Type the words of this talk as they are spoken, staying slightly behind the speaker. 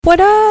What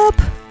up?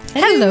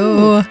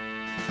 Hello.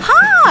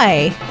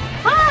 Hi.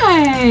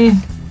 Hi.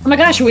 Oh my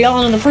gosh, are we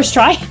all on the first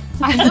try?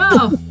 I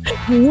know.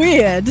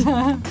 Weird.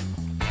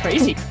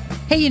 Crazy.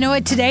 Hey, you know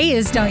what today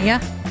is, don't you?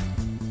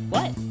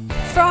 What?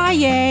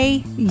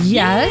 Friday.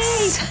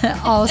 Yes.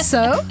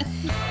 Also,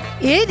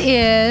 it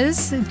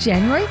is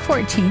January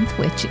 14th,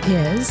 which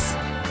is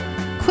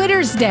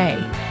Quitters Day.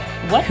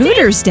 What?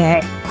 Hooters Day.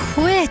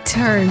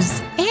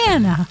 Quitters.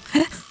 Anna.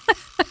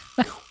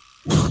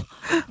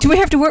 Do we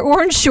have to wear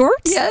orange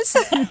shorts? Yes.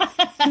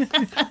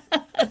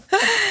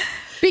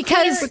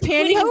 Because, With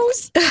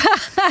pantyhose?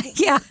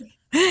 yeah.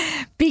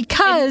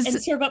 Because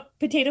And serve up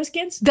potato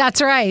skins?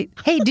 that's right.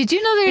 Hey, did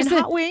you know And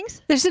hot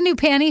wings? there's a new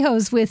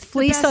pantyhose with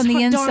fleece on the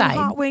Best darn inside?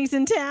 hot wings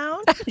in town.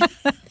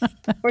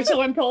 Or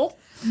so I'm told.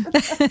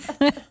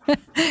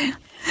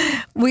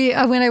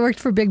 When I worked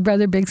for Big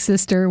Brother, Big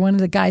Sister, one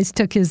of the guys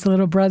took his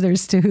little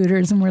brothers to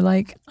Hooters and we're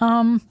like,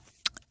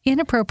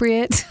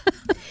 inappropriate.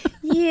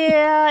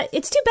 Yeah,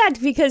 it's too bad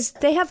because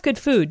they have good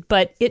food,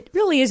 but it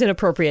really isn't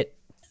appropriate.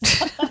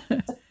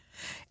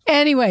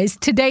 Anyways,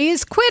 today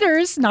is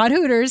Quitters, not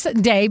Hooters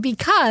Day,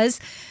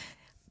 because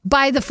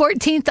by the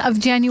 14th of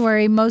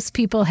January, most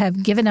people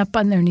have given up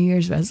on their New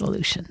Year's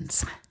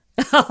resolutions.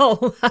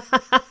 Oh.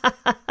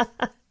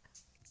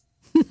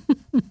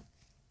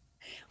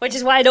 Which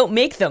is why I don't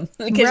make them,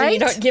 because Right?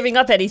 you aren't giving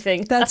up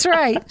anything. That's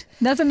right.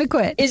 Nothing to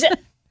quit. Is it?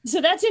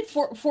 So that's it.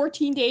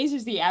 14 days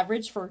is the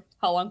average for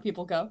how long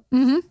people go?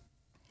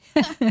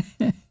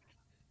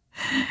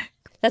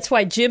 That's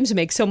why gyms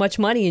make so much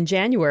money in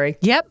January.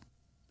 Yep,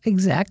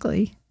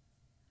 exactly.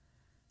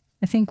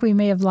 I think we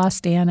may have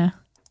lost Anna.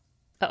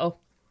 Uh-oh.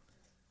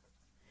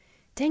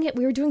 Dang it,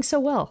 we were doing so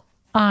well.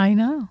 I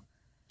know.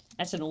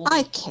 That's an old.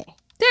 Okay.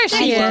 There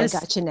she I is.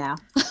 got you now.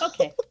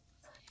 Okay.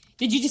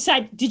 Did you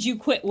decide? Did you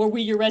quit? Were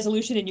we your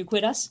resolution and you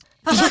quit us?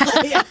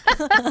 I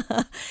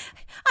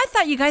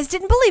thought you guys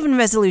didn't believe in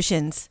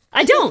resolutions.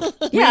 I don't.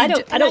 Yeah, I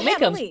don't make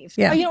them.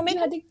 Yeah. Oh, you don't make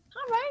them?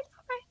 All right.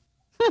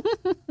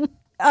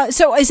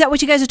 So is that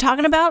what you guys are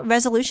talking about?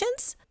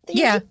 Resolutions?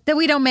 Yeah, that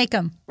we don't make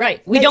them.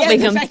 Right. We don't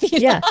make them.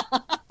 Yeah.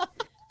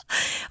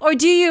 Or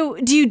do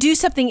you do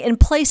something in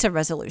place of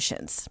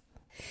resolutions?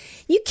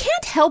 You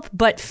can't help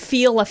but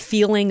feel a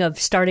feeling of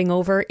starting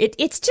over.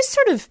 It's just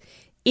sort of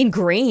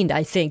ingrained,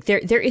 I think. There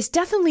is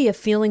definitely a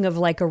feeling of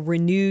like a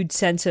renewed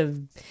sense of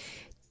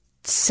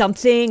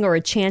something or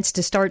a chance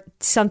to start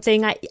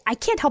something. I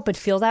can't help but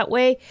feel that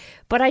way,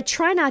 but I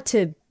try not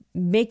to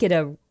make it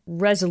a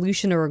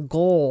resolution or a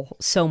goal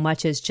so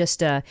much as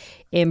just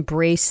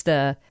embrace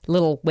the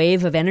little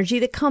wave of energy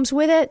that comes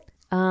with it.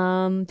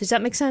 Does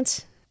that make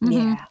sense?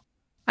 Yeah.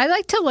 I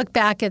like to look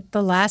back at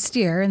the last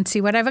year and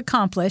see what I've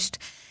accomplished.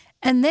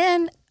 And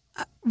then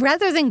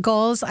rather than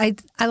goals, I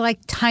like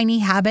tiny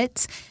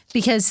habits,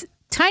 because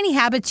tiny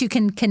habits you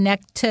can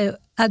connect to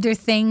other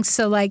things.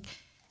 So like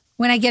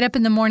when I get up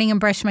in the morning and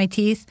brush my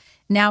teeth,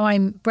 now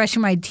I'm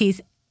brushing my teeth.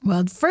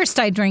 Well, first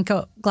I drink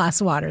a glass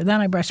of water, then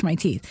I brush my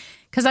teeth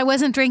because I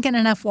wasn't drinking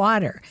enough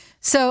water.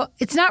 So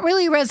it's not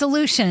really a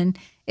resolution.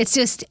 It's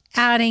just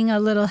adding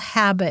a little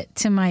habit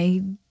to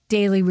my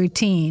daily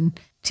routine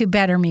to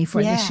better me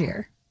for this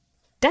year.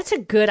 That's a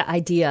good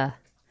idea.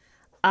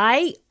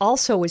 I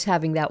also was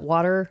having that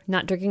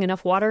not drinking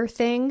enough water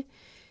thing.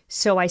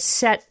 So I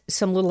set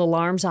some little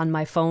alarms on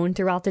my phone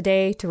throughout the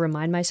day to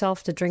remind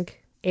myself to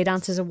drink 8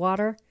 ounces of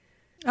water.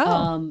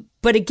 Oh,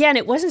 But again,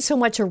 it wasn't so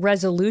much a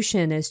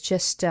resolution as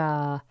just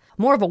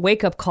more of a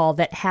wake-up call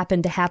that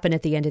happened to happen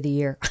at the end of the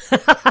year.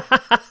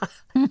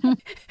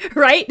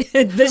 Right?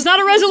 There's not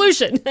a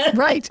resolution.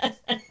 right.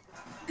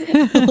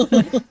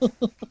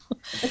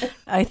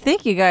 I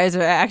think you guys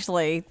are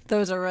actually,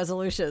 those are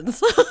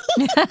resolutions.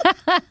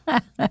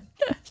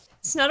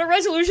 It's not a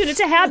resolution. It's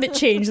a habit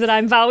change that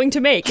I'm vowing to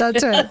make.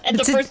 That's right. At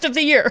the first of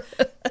the year.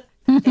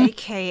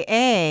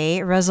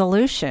 AKA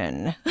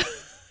resolution.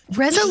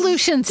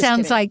 Resolution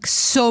sounds like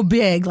so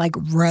big, like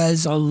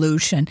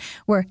resolution,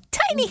 where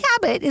tiny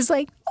habit is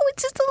like, oh,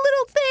 it's just a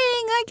little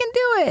thing. I can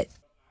do it.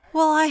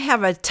 Well, I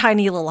have a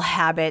tiny little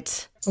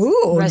habit.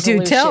 Ooh, do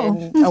tell.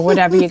 Resolution, or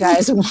whatever you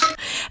guys want.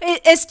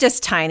 It's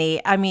just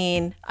tiny. I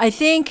mean, I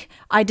think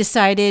I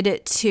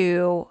decided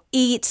to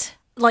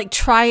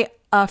try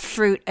a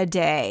fruit a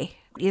day.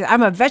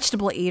 I'm a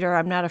vegetable eater.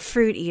 I'm not a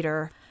fruit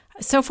eater.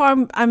 So far,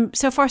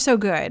 so far so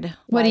good.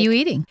 What are you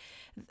eating?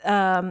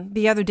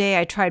 The other day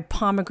I tried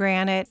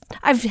pomegranate.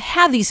 I've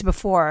had these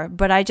before,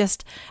 but I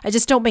just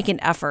don't make an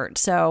effort.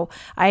 So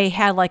I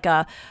had like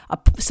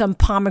some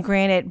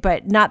pomegranate,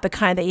 but not the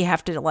kind that you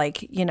have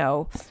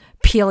to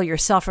peel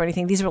yourself or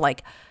anything. These were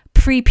like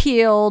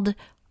pre-peeled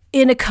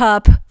in a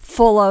cup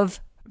full of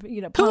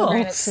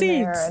pomegranates in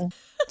there. seeds. And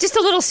Just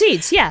the little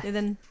seeds. Yeah.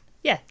 then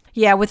Yeah.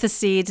 Yeah, with the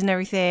seeds and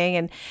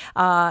everything.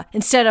 And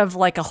instead of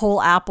like a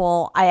whole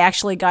apple, I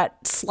actually got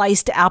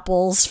sliced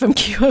apples from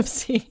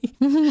QFC.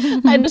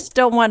 I just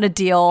don't want to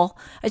deal.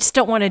 I just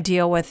don't want to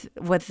deal with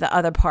the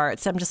other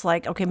parts. I'm just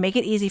like, okay, make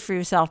it easy for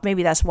yourself.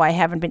 Maybe that's why I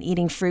haven't been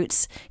eating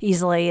fruits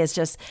easily. It's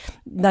just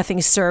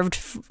nothing's served,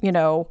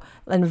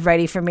 and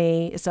ready for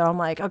me. So I'm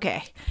like,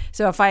 okay.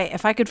 So if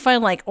I could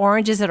find like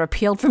oranges that are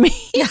peeled for me,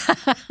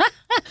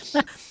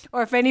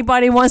 or if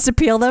anybody wants to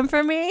peel them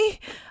for me.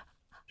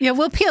 Yeah,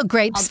 we'll peel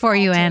grapes for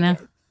you, Anna.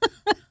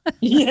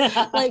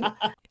 Yeah. Like,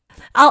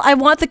 I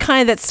want the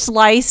kind that's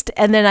sliced,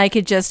 and then I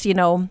could just,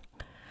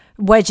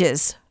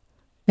 wedges.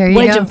 There you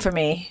Wedge go. them for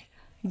me.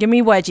 Give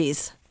me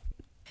wedgies.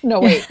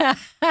 no, wait.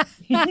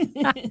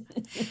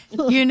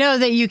 You know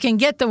that you can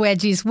get the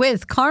wedgies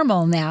with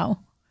caramel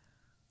now.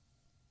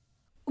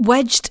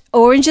 Wedged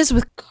oranges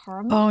with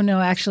Caramel? Oh,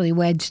 no, actually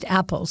wedged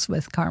apples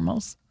with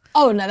caramels.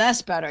 Oh, no,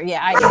 that's better. Yeah,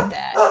 I get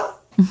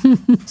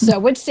that. So,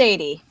 what's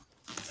Sadie?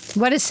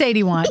 What does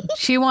Sadie want?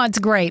 She wants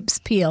grapes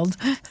peeled.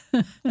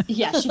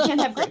 Yeah, she can't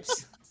have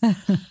grapes.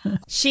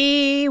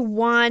 She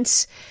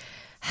wants,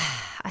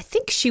 I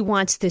think she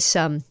wants this,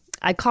 I'm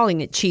calling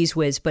it Cheese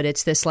Whiz, but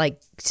it's this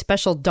like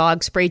special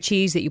dog spray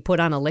cheese that you put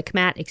on a lick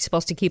mat. It's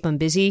supposed to keep them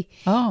busy.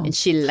 Oh. And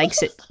she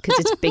likes it because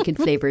it's bacon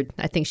flavored.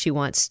 I think she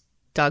wants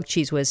dog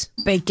Cheese Whiz.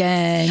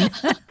 Bacon.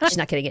 She's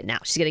not getting it now.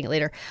 She's getting it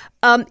later.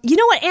 You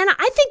know what, Anna?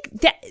 I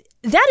think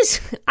that is.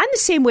 I'm the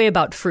same way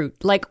about fruit.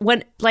 Like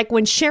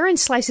when Sharon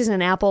slices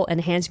an apple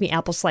and hands me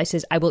apple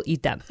slices, I will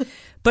eat them.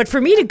 But for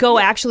me to go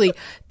actually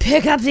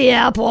pick up the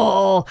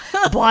apple,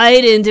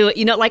 bite into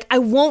it, I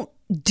won't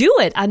do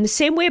it. I'm the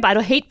same way. But I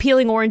don't hate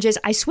peeling oranges.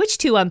 I switched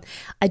to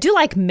I do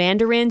like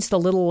mandarins, the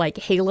little like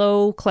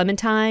halo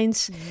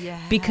clementines,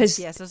 because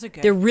yes, those are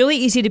good. they're really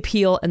easy to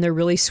peel and they're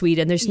really sweet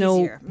and there's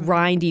Easier. no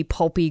rindy,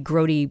 pulpy,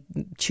 grody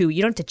chew.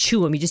 You don't have to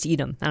chew them. You just eat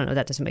them. I don't know.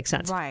 That doesn't make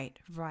sense.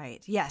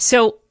 Right. Yes.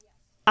 So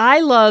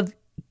I love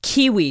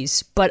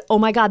kiwis, but oh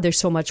my God, there's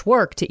so much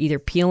work to either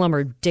peel them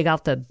or dig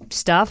out the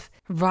stuff.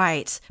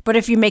 Right. But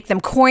if you make them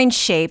coin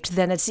shaped,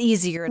 then it's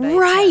easier to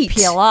Right.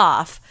 peel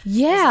off.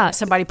 Yeah.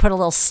 Somebody put a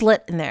little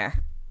slit in there.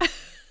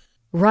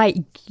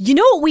 Right. You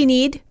know what we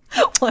need?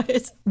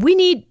 What? We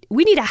need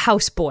a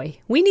houseboy.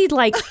 We need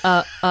like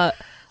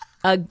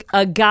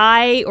a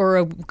guy or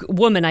a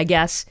woman, I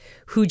guess,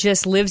 who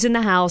just lives in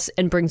the house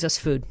and brings us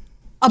food.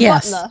 A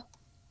Yes. butler.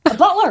 A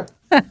butler.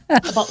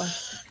 A butler.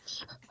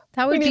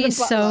 That would We need be a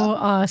so butler.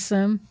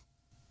 awesome.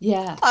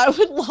 Yeah. I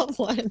would love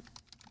one.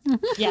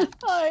 Yeah.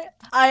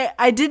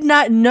 I did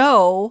not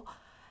know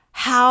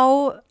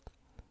how,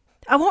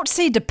 I won't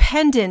say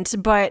dependent,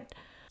 but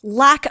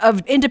lack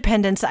of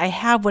independence I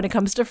have when it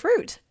comes to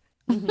fruit.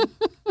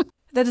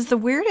 That is the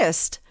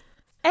weirdest.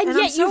 And And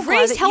I'm yet so you've glad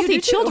raised that you healthy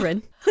do too.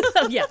 children.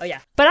 Yeah, oh yeah.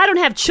 But I don't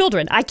have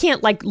children. I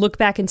can't like look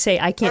back and say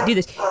I can't do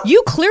this.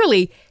 You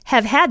clearly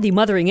have had the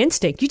mothering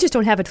instinct. You just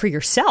don't have it for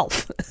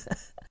yourself.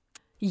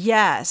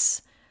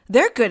 Yes.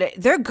 They're good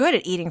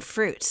at eating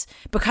fruits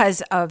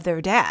because of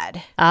their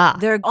dad. Ah.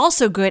 They're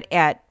also good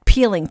at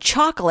peeling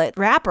chocolate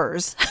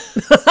wrappers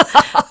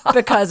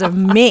because of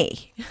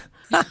me.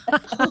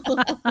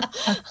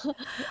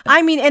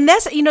 I mean, and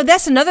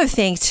that's another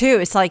thing too.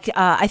 It's like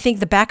I think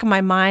the back of my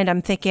mind,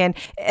 I'm thinking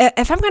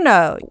if I'm going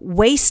to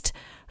waste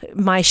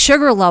my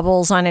sugar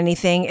levels on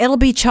anything, it'll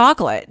be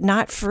chocolate,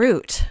 not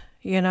fruit.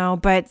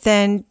 But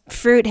then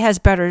fruit has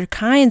better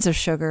kinds of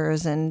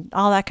sugars and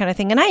all that kind of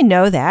thing, and I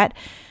know that.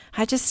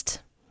 I just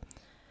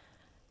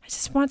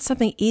want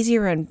something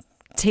easier and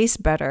tastes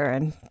better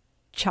and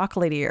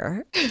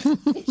chocolatier.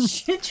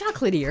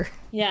 Chocolatier.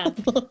 Yeah.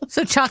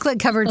 So chocolate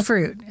covered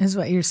fruit is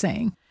what you're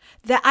saying.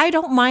 That I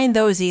don't mind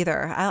those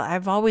either.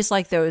 I've always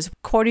liked those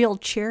cordial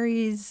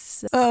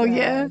cherries. Oh,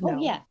 yeah. Oh,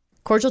 yeah.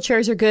 Cordial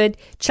cherries are good.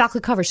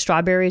 Chocolate covered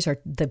strawberries are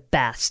the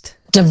best.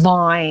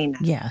 Divine.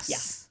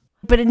 Yes.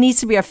 But it needs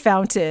to be a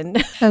fountain.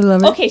 I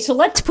love it. Okay, so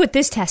let's Let's put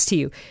this test to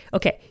you.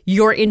 Okay,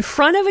 you're in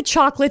front of a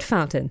chocolate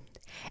fountain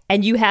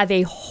and you have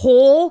a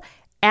whole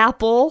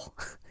apple.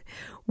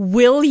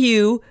 Will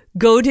you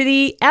go to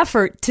the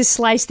effort to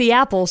slice the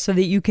apple so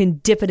that you can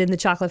dip it in the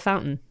chocolate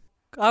fountain?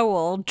 I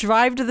will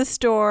drive to the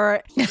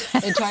store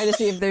and try to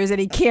see if there's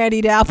any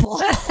candied apple.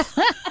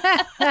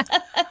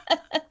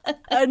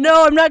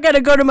 No, I'm not going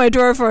to go to my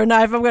drawer for a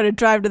knife. I'm going to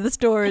drive to the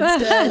store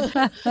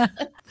instead.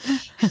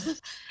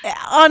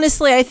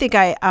 Honestly, I think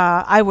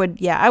I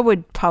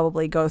would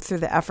probably go through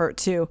the effort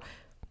to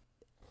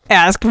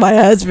ask my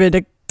husband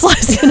to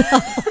slice an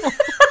apple.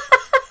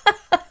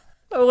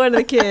 Or one of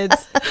the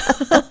kids.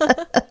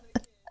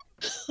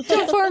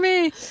 Do it for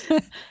me.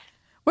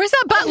 Where's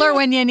that butler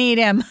when you need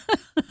him?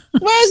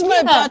 Where's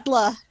my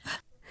butler?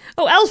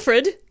 Oh,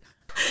 Alfred.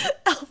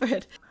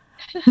 Alfred.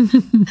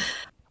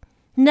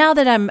 Now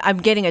that I'm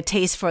getting a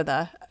taste for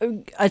the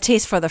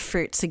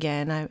fruits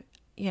again,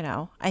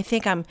 I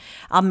think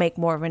I'll make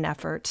more of an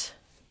effort.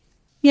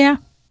 Yeah.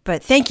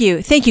 But thank you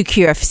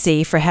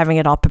QFC for having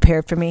it all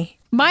prepared for me.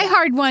 My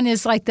hard one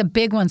is like the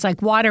big ones,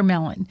 like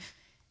watermelon.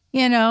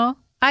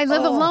 I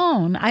live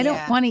alone. I don't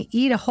yeah. want to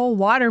eat a whole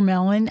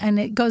watermelon, and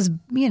it goes,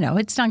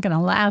 it's not going to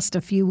last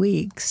a few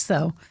weeks.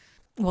 So,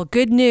 Well,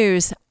 good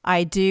news.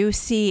 I do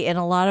see in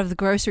a lot of the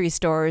grocery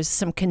stores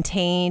some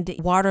contained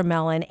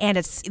watermelon, and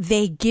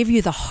they give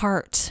you the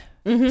heart.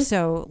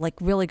 So, like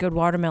really good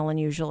watermelon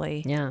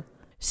usually. Yeah.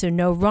 So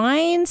no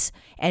rinds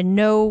and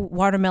no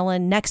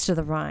watermelon next to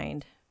the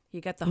rind.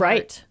 You got the heart.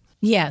 Right.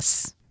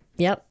 yes.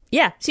 Yep.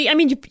 Yeah. See, I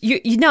mean,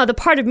 you know, the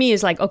part of me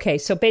is like, okay,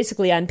 so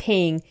basically I'm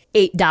paying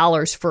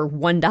 $8 for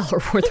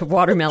 $1 worth of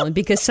watermelon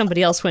because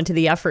somebody else went to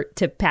the effort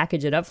to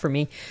package it up for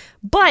me.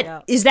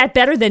 But is that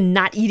better than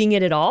not eating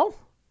it at all?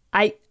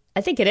 I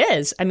think it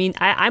is. I mean,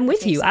 I'm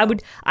with you. so.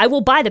 I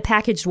will buy the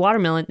packaged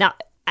watermelon. Now,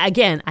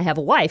 again, I have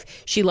a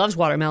wife. She loves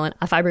watermelon.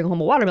 If I bring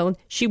home a watermelon,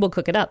 she will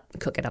cook it up.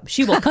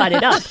 She will cut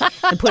it up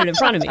and put it in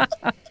front of me.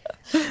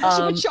 She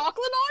put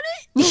chocolate on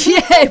it?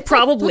 Yeah,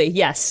 probably.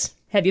 Yes.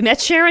 Have you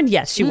met Sharon?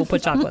 Yes, she will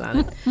put chocolate on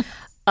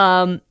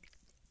it.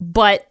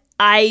 But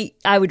I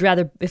would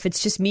rather, if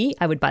it's just me,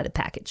 I would buy the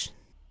package.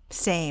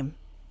 Same.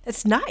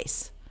 It's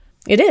nice.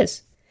 It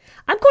is.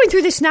 I'm going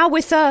through this now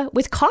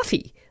with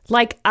coffee.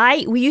 Like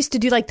we used to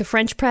do like the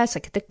French press,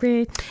 like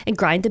and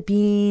grind the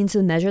beans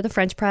and measure the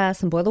French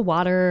press and boil the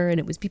water, and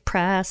it would be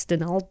pressed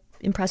and all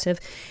impressive.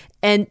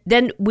 And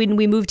then when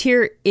we moved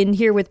here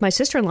with my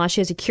sister-in-law,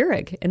 she has a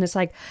Keurig, and it's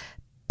like,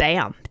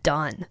 bam,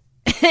 done.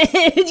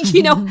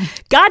 You know,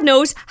 God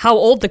knows how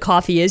old the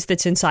coffee is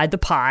that's inside the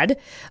pod.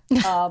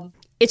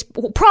 It's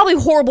probably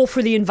horrible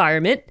for the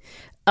environment.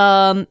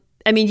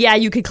 I mean, yeah,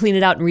 you could clean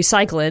it out and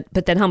recycle it,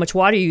 but then how much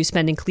water are you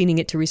spending cleaning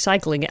it to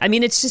recycling it? I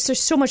mean, it's just, there's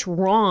so much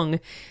wrong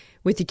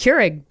with the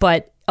Keurig,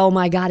 but oh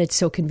my God, it's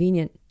so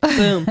convenient.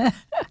 Boom.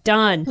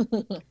 Done.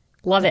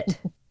 Love it.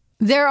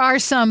 There are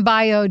some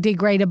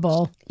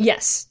biodegradable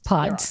Yes.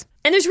 pods.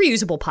 And there's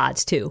reusable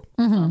pods too.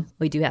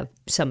 We do have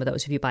some of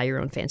those if you buy your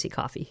own fancy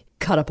coffee.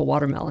 Cut up a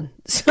watermelon.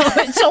 So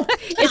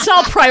it's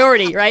all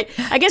priority, right?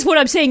 I guess what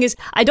I'm saying is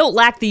I don't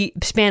lack the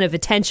span of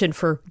attention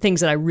for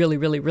things that I really,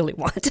 really, really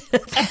want.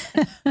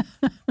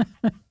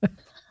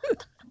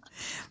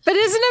 But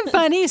isn't it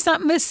funny?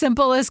 Something as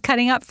simple as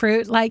cutting up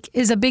fruit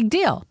is a big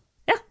deal.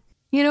 Yeah.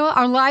 You know,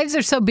 our lives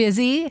are so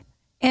busy.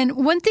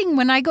 And one thing,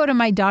 when I go to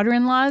my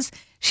daughter-in-law's,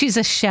 she's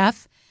a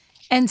chef.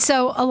 And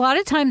so a lot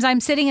of times I'm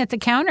sitting at the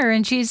counter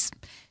and she's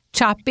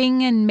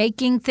chopping and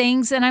making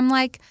things. And I'm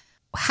like,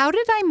 how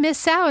did I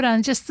miss out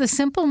on just the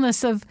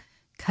simpleness of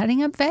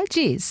cutting up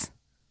veggies?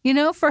 You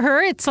know, for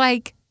her, it's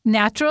like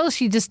natural.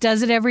 She just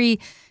does it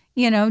every,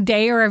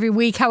 day or every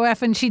week, how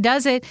often she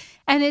does it.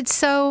 And it's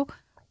so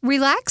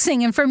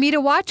relaxing. And for me to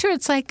watch her,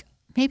 it's like,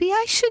 maybe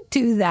I should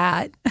do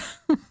that.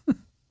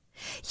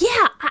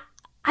 Yeah,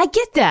 I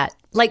get that.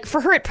 Like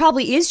for her, it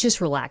probably is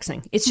just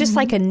relaxing. It's just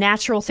like a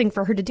natural thing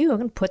for her to do. I'm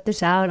going to put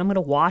this out. I'm going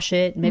to wash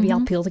it. Maybe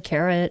I'll peel the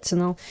carrots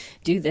and I'll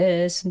do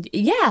this. And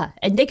yeah.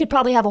 And they could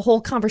probably have a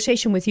whole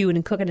conversation with you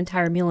and cook an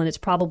entire meal. And it's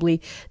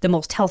probably the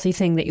most healthy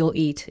thing that you'll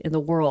eat in the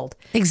world.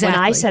 Exactly.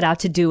 When I set out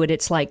to do it,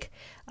 it's like,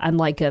 I'm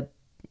like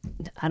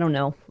I don't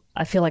know.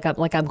 I feel like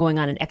I'm going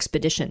on an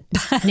expedition.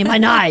 I need my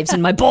knives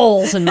and my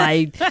bowls and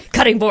my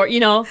cutting board,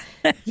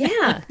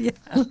 Yeah.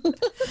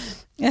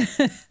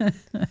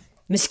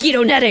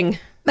 Mosquito netting.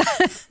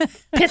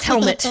 Pith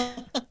helmet.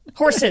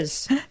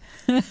 Horses.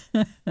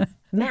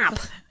 Map.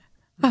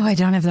 Oh, I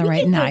don't have the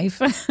right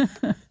knife.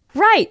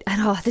 Right.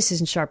 Oh, this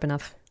isn't sharp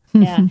enough.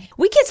 Yeah.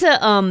 We get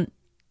the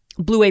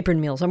Blue Apron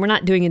meals, and we're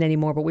not doing it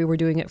anymore, but we were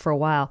doing it for a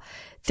while.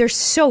 They're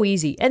so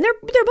easy, and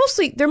they're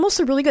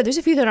mostly really good. There's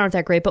a few that aren't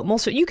that great, but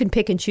mostly you can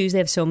pick and choose. They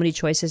have so many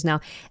choices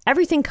now.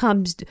 Everything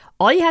comes.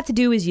 All you have to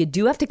do is you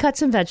do have to cut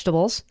some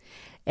vegetables,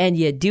 and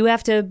you do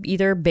have to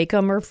either bake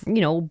them or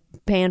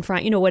pan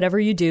fry, whatever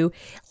you do.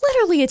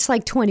 Literally, it's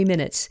like 20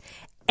 minutes,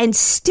 and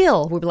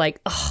still we're like,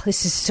 oh,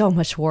 this is so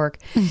much work.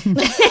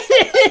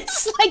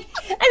 It's like,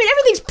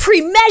 everything's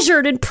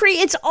pre-measured and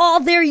it's all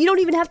there. You don't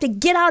even have to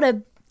get out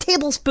a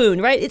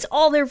tablespoon, right? It's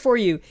all there for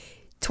you.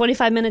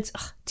 25 minutes,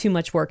 too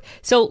much work.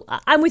 So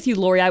I'm with you,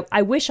 Lori.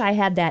 I wish I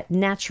had that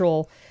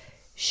natural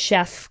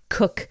chef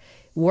cook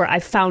where I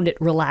found it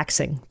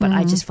relaxing, but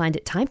I just find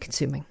it time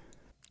consuming.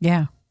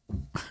 Yeah.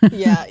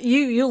 Yeah,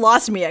 you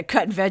lost me at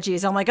cutting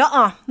veggies. I'm like,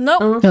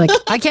 nope. You're like,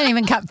 I can't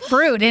even cut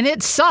fruit and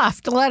it's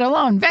soft, let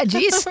alone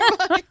veggies.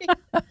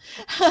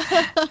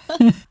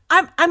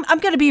 I'm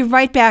going to be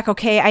right back,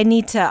 okay? I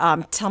need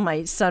to tell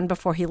my son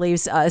before he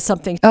leaves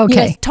something.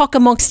 Okay. Yeah, talk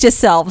amongst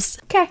yourselves.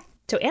 Okay.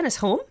 So Anna's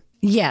home?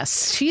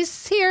 Yes.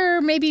 She's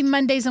here maybe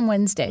Mondays and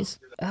Wednesdays.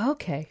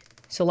 Okay.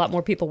 So a lot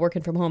more people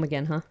working from home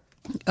again, huh?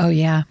 Oh,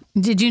 yeah.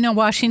 Did you know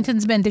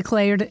Washington's been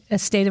declared a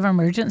state of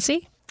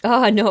emergency?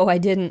 Oh, no, I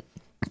didn't.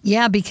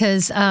 Yeah,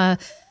 because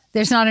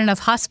there's not enough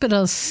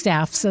hospital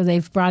staff, so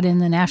they've brought in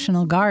the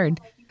National Guard.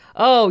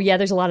 Oh, yeah,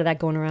 there's a lot of that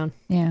going around.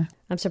 Yeah.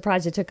 I'm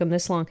surprised it took them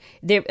this long.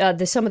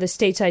 Some of the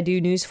states I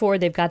do news for,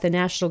 they've got the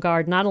National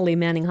Guard not only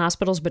manning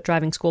hospitals, but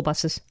driving school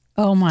buses.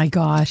 Oh, my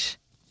gosh.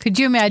 Could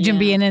you imagine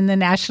being in the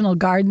National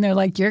Guard and they're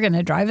like, you're going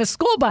to drive a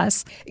school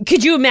bus?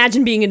 Could you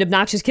imagine being an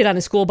obnoxious kid on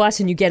a school bus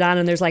and you get on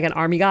and there's like an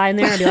Army guy in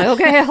there and be like,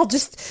 okay, I'll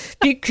just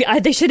be,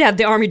 they should have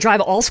the Army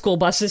drive all school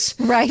buses.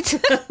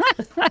 Right.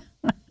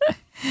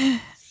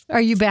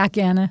 Are you back,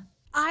 Anna?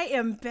 I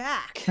am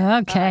back.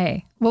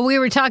 Okay. Well, we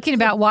were talking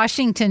about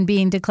Washington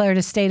being declared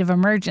a state of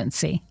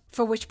emergency.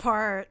 For which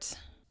part?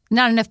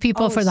 Not enough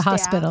people for the staff.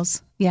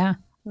 hospitals. Yeah.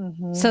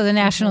 So the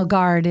National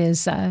Guard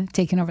is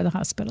taking over the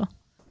hospital.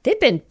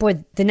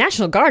 The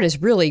National Guard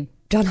has really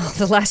done all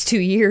the last 2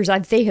 years.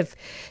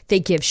 They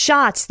give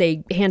shots,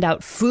 they hand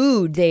out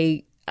food.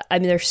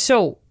 They're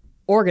so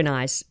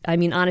organized. I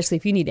mean, honestly,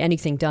 if you need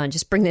anything done,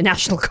 just bring the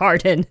National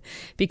Guard in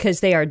because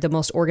they are the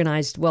most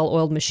organized,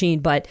 well-oiled machine.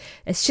 But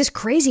it's just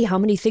crazy how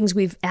many things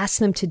we've asked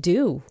them to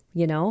do,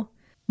 you know?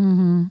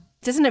 Mm-hmm.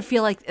 Doesn't it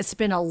feel like it's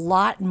been a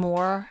lot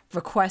more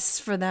requests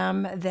for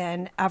them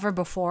than ever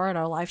before in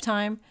our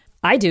lifetime?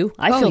 I do.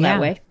 I feel yeah.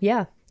 that way.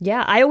 Yeah.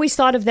 Yeah. I always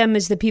thought of them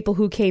as the people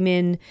who came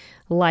in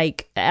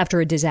like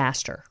after a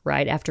disaster,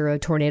 right? After a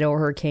tornado or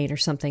hurricane or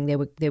something,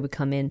 they would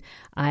come in.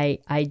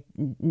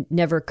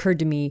 Never occurred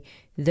to me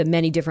the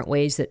many different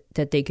ways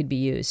that they could be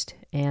used.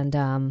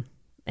 And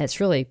it's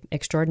really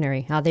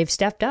extraordinary how they've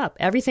stepped up.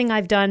 Everything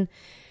I've done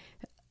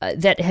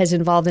that has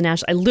involved the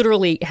national, I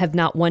literally have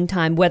not one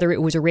time, whether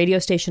it was a radio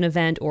station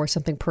event or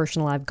something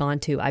personal I've gone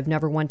to, I've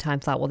never one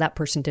time thought, well, that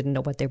person didn't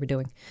know what they were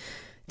doing.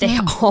 They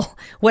all,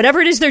 whatever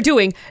it is they're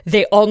doing,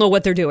 they all know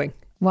what they're doing.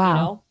 Wow. You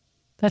know?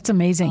 That's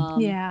amazing.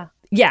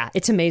 Yeah,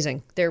 it's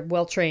amazing. They're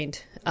well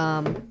trained.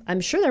 I'm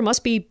sure there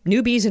must be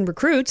newbies and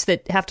recruits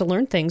that have to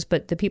learn things,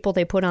 but the people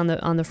they put on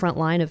the front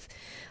line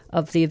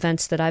of the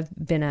events that I've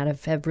been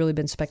at have really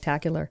been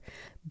spectacular.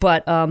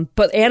 But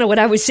Anna, what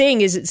I was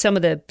saying is that some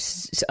of the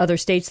other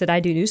states that I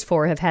do news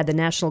for have had the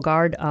National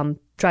Guard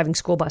driving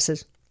school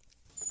buses.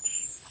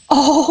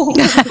 Oh,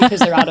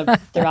 because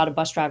they're out of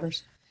bus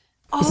drivers.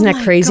 Isn't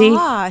that crazy?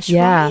 Gosh,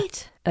 Yeah.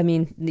 right? I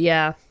mean,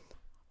 yeah.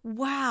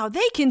 Wow,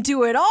 they can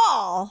do it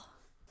all.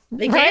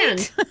 They can.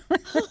 Isn't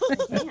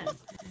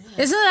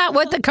that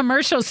what the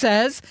commercial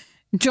says?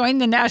 Join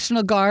the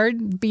National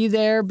Guard, be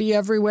there, be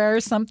everywhere,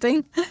 or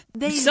something?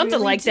 They Something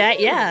really like that,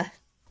 do. yeah.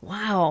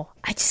 Wow.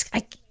 It's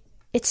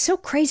so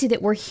crazy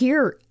that we're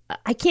here.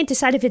 I can't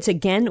decide if it's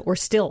again or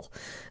still.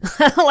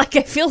 Like,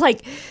 I feel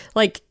like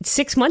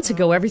 6 months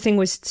ago, everything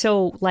was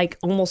so like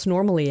almost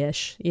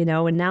normally-ish, you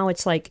know, and now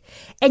it's like,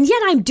 and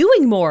yet I'm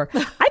doing more.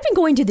 I've been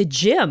going to the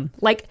gym,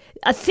 like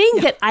a thing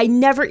that I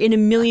never in a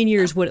million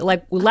years would,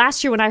 like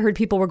last year when I heard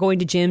people were going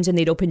to gyms and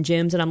they'd open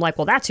gyms and I'm like,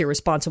 well, that's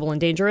irresponsible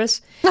and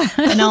dangerous.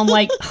 And now I'm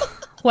like,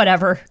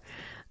 whatever.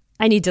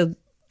 I need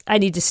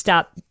to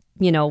stop,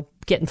 you know,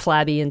 getting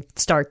flabby and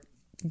start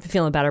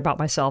feeling better about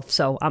myself.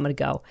 So I'm going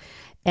to go.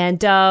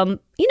 And, you know,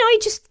 you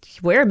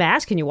just wear a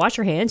mask and you wash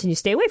your hands and you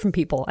stay away from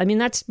people. I mean,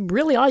 that's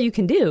really all you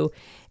can do.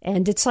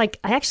 And it's like,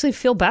 I actually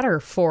feel better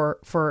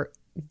for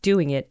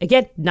doing it.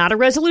 Again, not a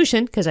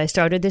resolution because I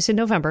started this in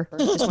November.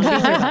 Just want to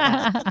be clear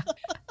about that.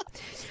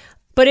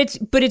 But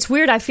it's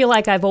weird. I feel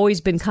like I've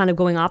always been kind of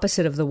going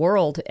opposite of the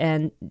world.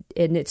 And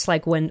it's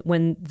like when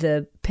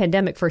the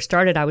pandemic first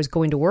started, I was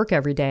going to work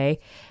every day.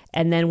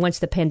 And then once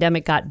the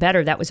pandemic got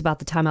better, that was about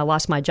the time I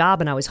lost my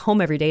job and I was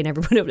home every day and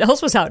everyone else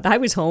was out and I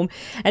was home.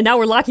 And now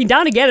we're locking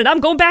down again and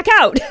I'm going back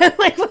out.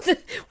 Like, what's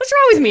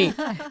wrong with me?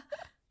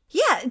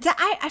 Yeah,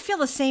 I feel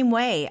the same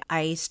way.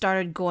 I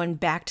started going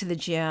back to the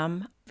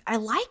gym. I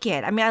like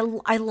it. I mean,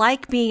 I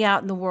like being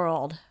out in the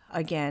world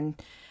again.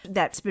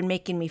 That's been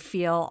making me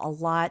feel a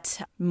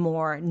lot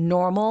more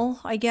normal,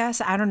 I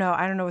guess. I don't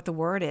know what the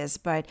word is,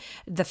 but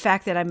the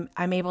fact that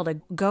I'm able to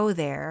go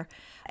there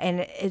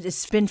and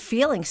it's been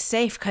feeling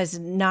safe because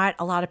not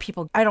a lot of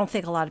people, I don't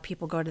think a lot of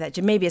people go to that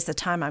gym. Maybe it's the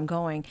time I'm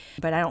going,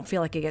 but I don't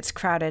feel like it gets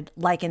crowded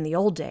like in the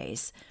old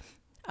days.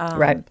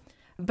 Right.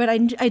 But I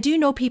do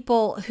know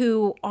people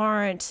who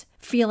aren't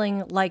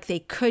feeling like they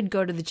could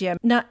go to the gym,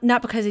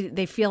 not because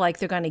they feel like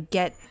they're going to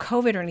get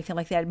COVID or anything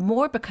like that,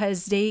 more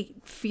because they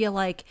feel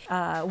like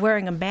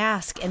wearing a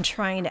mask and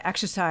trying to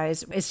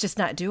exercise is just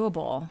not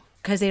doable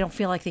because they don't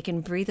feel like they can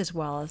breathe as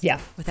well as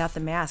without the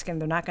mask, and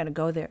they're not going to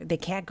go there. They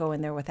can't go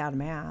in there without a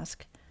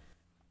mask.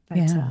 But,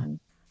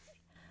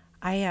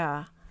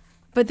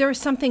 but there are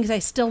some things I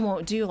still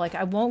won't do. Like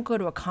I won't go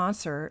to a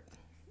concert,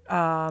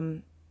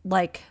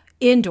 like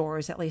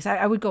indoors at least.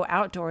 I would go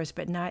outdoors,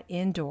 but not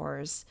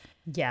indoors.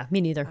 Yeah, me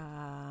neither.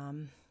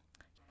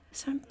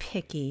 So I'm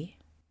picky.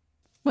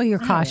 Well, you're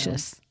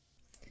cautious.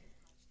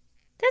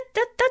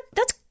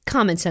 That's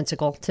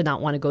commonsensical to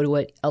not want to go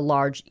to a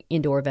large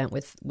indoor event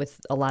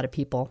with a lot of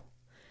people.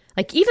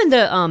 Like even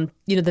the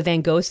the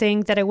Van Gogh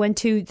thing that I went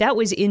to, that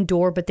was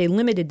indoor, but they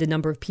limited the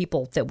number of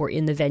people that were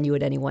in the venue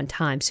at any one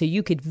time, so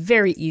you could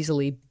very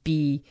easily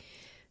be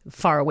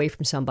far away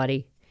from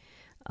somebody.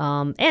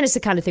 And it's the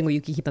kind of thing where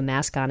you can keep a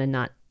mask on and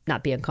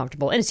not be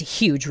uncomfortable. And it's a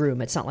huge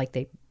room. It's not like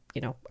they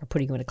are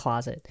putting you in a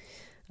closet.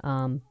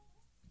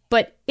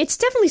 But it's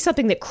definitely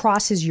something that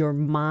crosses your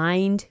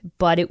mind,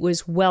 but it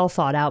was well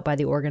thought out by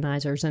the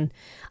organizers. And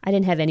I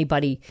didn't have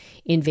anybody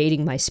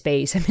invading my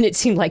space. I mean, it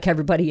seemed like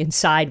everybody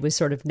inside was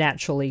sort of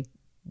naturally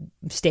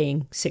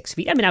staying 6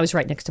 feet. I mean, I was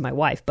right next to my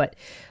wife, but,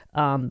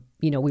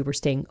 we were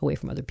staying away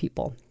from other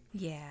people.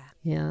 Yeah.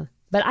 Yeah.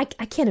 But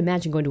I can't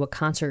imagine going to a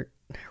concert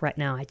right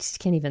now. I just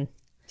can't even.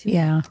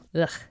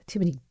 Too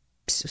many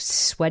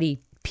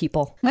sweaty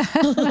people.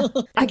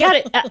 I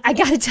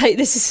gotta tell you,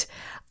 this is,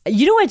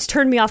 what's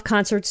turned me off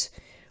concerts?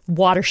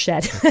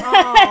 Watershed.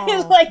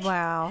 Oh,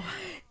 wow.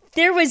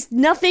 There was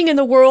nothing in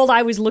the world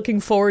I was looking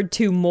forward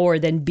to more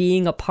than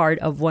being a part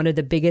of one of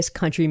the biggest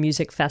country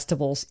music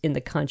festivals in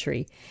the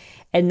country.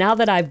 And now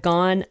that I've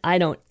gone, I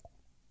don't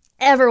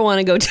ever want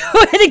to go to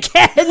it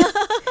again.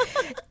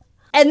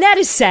 And that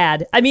is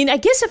sad. I mean, I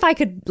guess if I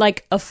could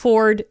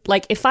afford,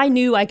 if I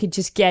knew I could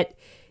just get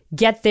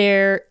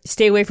there,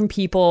 stay away from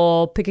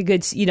people, pick a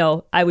good,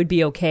 I would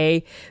be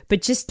okay.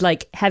 But just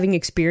having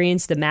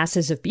experienced the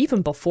masses of,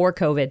 even before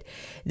COVID,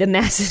 the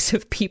masses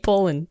of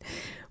people and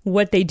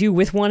what they do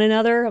with one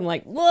another, I'm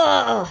like,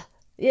 whoa,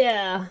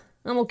 yeah,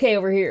 I'm okay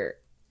over here.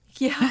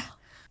 Yeah.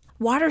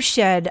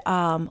 Watershed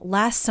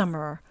last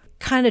summer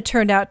kind of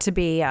turned out to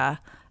be a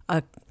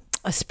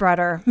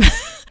spreader.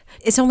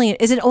 Is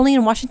it only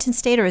in Washington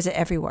State or is it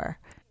everywhere?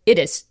 It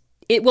is.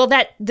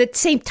 The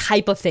same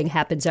type of thing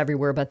happens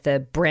everywhere, but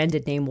the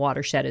branded name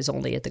Watershed is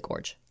only at the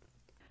Gorge.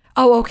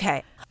 Oh,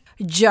 okay.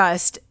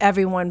 Just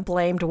everyone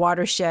blamed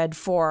Watershed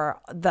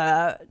for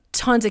the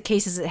tons of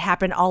cases that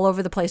happened all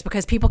over the place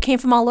because people came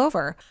from all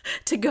over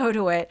to go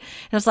to it.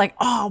 And it's like,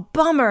 oh,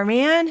 bummer,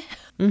 man.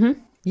 Mm-hmm.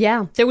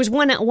 Yeah. There was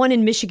one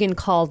in Michigan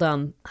called, I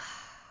want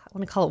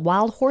to call it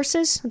Wild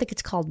Horses. I think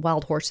it's called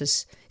Wild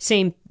Horses.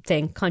 Same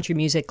thing, country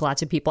music,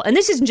 lots of people. And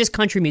this isn't just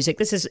country music.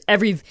 This is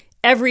every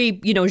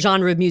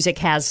genre of music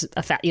has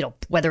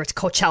whether it's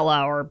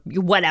Coachella or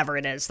whatever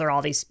it is. There are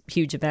all these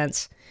huge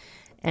events.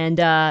 And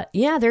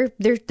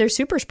they're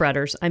super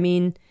spreaders. I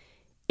mean,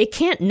 it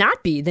can't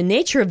not be the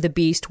nature of the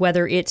beast,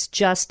 whether it's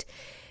just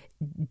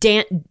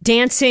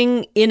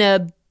dancing in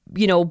a,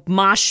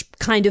 mosh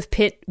kind of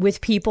pit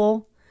with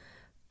people,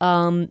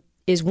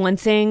 is one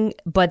thing.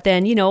 But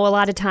then, a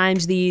lot of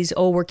times these,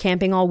 we're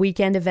camping all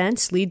weekend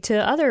events lead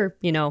to other,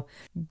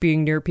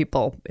 being near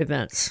people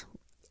events.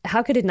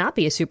 How could it not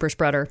be a super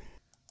spreader?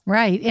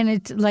 Right. And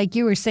it's like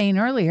you were saying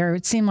earlier,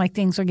 it seemed like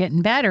things were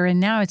getting better. And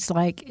now it's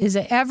like, is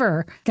it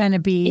ever going to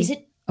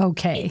be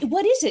okay?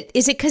 What is it?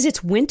 Is it because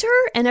it's winter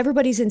and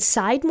everybody's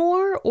inside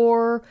more?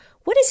 Or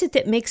what is it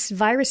that makes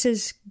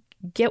viruses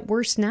get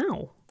worse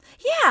now?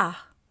 Yeah.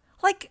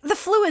 Like the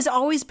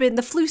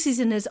flu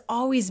season has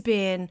always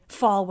been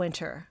fall,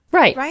 winter.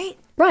 Right. Right?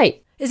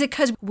 Right. Is it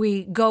because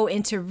we go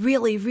into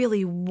really,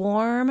 really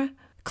warm,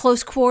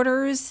 close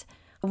quarters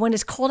when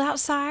it's cold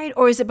outside?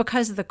 Or is it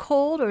because of the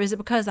cold? Or is it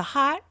because of the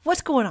hot?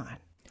 What's going on?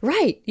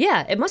 Right.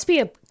 Yeah. It must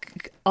be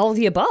all of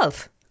the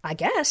above, I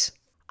guess.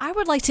 I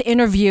would like to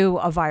interview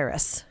a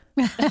virus.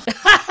 I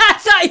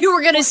thought you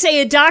were going to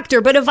say a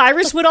doctor, but a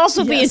virus would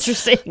also be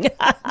interesting. Get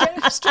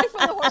it straight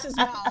from the horse's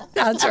mouth.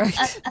 That's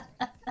right.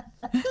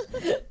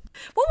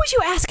 What would you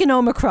ask in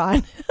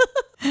Omicron?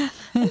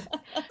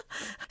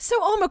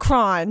 So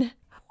Omicron,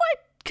 what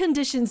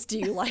conditions do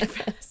you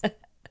like best?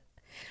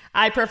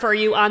 I prefer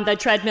you on the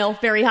treadmill,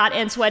 very hot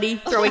and sweaty,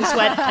 throwing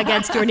sweat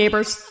against your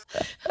neighbors.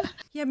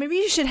 Yeah, maybe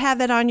you should have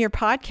that on your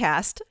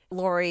podcast,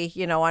 Lori,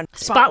 on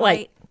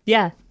Spotlight.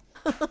 Yeah.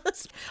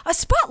 A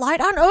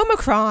spotlight on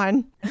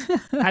Omicron.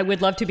 I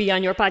would love to be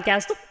on your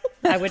podcast.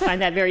 I would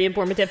find that very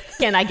informative.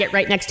 Can I get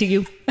right next to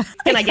you?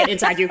 Can I get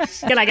inside you?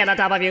 Can I get on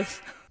top of you?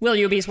 Will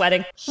you be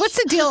sweating?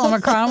 What's the deal,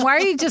 Omicron? Why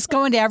are you just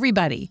going to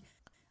everybody?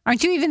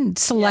 Aren't you even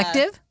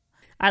selective? Yeah.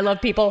 I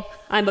love people.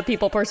 I'm a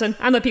people person.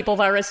 I'm a people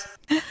virus.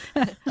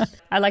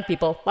 I like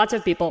people. Lots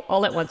of people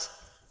all at once.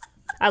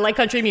 I like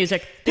country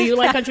music. Do you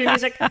like country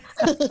music? Why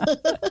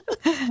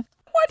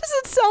does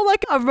it sound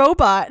like a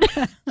robot?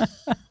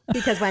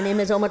 Because my name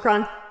is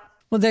Omicron.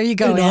 Well, there you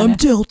go, And Anna. I'm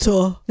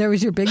Delta. There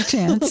was your big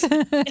chance.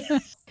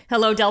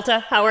 Hello, Delta.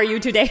 How are you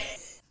today?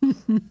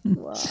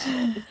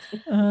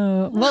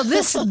 Well,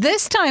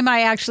 this time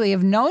I actually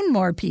have known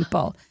more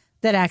people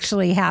that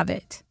actually have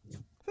it.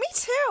 Me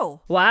too.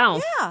 Wow.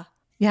 Yeah.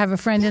 You have a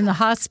friend in the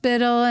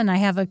hospital, and I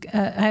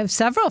have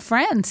several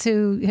friends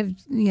who have,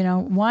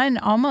 one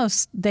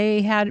almost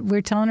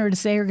we're telling her to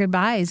say her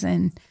goodbyes,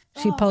 and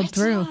she pulled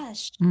through.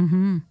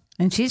 Mm-hmm.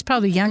 And she's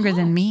probably younger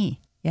than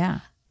me. Yeah.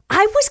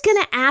 I was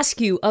going to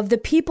ask you, of the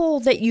people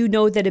that you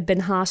know that have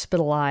been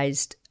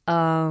hospitalized,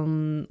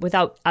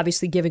 without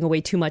obviously giving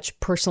away too much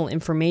personal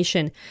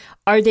information,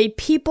 are they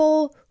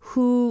people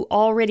who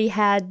already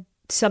had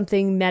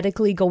something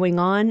medically going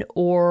on,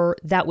 or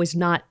that was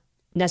not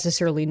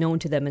necessarily known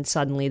to them and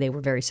suddenly they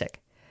were very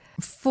sick?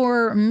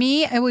 For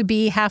me, it would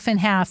be half and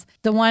half.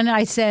 The one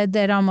I said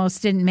that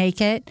almost didn't make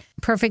it,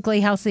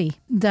 perfectly healthy.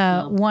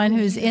 The one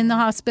who's in the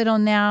hospital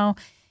now,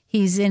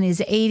 he's in his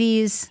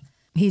 80s.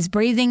 He's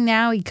breathing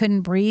now. He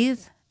couldn't breathe,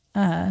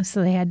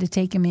 so they had to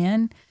take him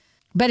in.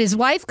 But his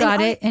wife got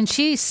it, and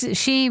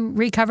she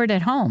recovered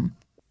at home.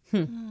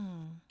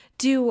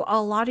 Do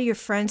a lot of your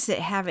friends that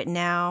have it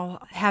now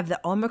have the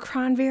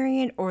Omicron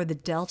variant or the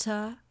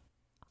Delta?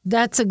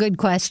 That's a good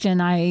question.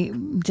 I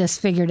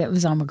just figured it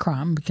was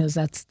Omicron because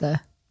that's the,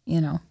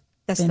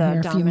 That's been the here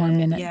a few more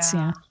dominant, minutes.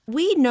 Yeah.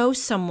 We know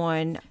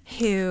someone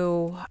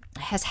who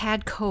has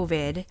had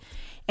COVID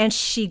and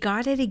she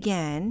got it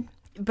again,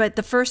 but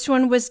the first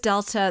one was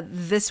Delta,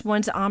 this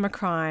one's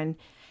Omicron.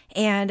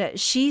 And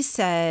she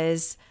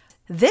says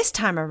this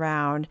time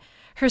around,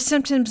 her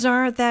symptoms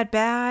aren't that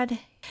bad.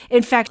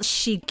 In fact,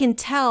 she can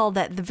tell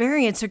that the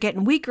variants are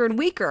getting weaker and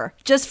weaker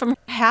just from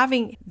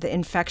having the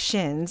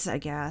infections, I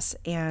guess.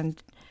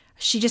 And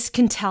she just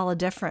can tell a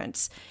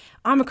difference.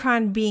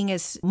 Omicron being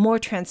is more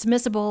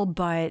transmissible,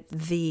 but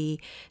the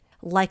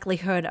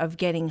likelihood of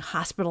getting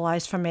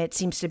hospitalized from it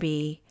seems to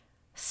be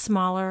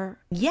smaller.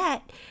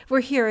 Yet, we're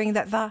hearing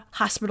that the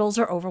hospitals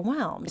are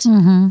overwhelmed.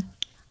 Mm-hmm.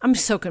 I'm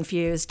so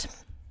confused.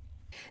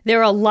 There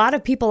are a lot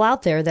of people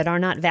out there that are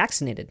not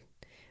vaccinated.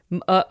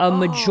 A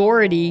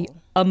majority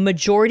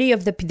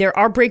of there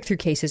are breakthrough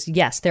cases.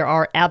 Yes, there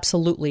are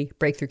absolutely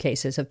breakthrough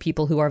cases of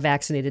people who are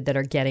vaccinated that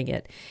are getting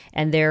it.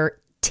 And they're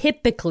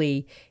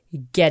typically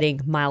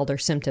getting milder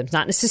symptoms.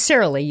 Not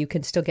necessarily, you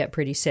can still get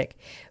pretty sick.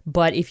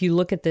 But if you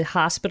look at the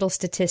hospital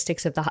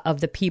statistics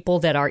of the people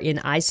that are in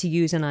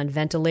ICUs and on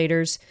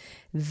ventilators,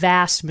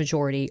 vast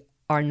majority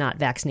are not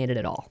vaccinated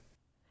at all.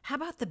 How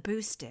about the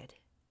boosted?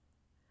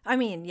 I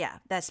mean, yeah,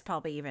 that's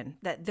probably even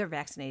that they're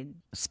vaccinated.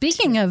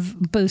 Speaking of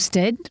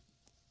boosted,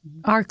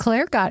 our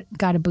Claire got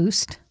a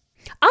boost.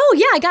 Oh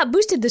yeah, I got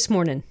boosted this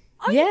morning.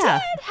 Oh, yeah. You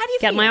did? How do you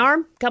feel?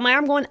 Got my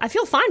arm going. I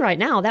feel fine right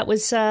now. That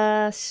was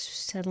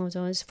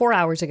 4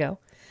 hours ago.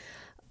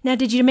 Now,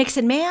 did you mix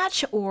and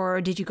match, or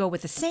did you go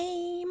with the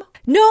same?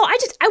 No, I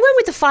went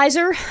with the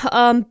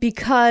Pfizer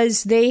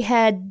because they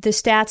had the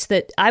stats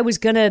that I was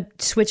gonna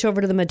switch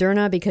over to the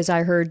Moderna because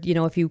I heard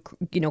if you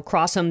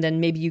cross them, then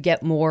maybe you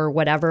get more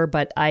whatever.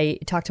 But I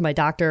talked to my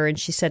doctor and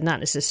she said not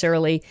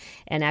necessarily,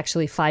 and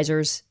actually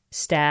Pfizer's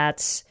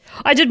stats.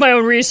 I did my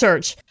own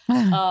research.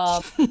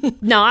 No,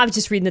 I was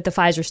just reading that the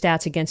Pfizer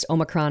stats against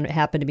Omicron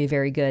happened to be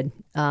very good.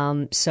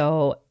 And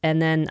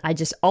then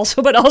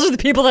but also the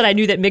people that I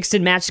knew that mixed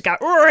and matched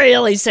got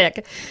really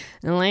sick.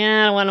 And I'm like,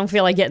 I don't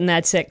feel like getting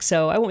that sick.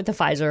 So I went with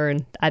the Pfizer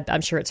and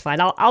I'm sure it's fine.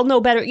 I'll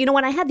know better.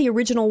 When I had the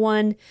original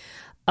one,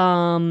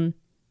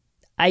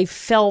 I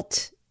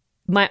felt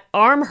my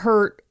arm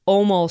hurt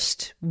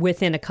almost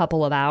within a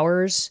couple of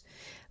hours.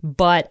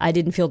 But I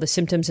didn't feel the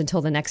symptoms until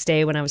the next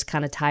day when I was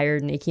kind of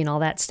tired and achy and all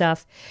that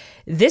stuff.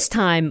 This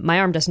time, my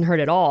arm doesn't hurt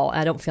at all.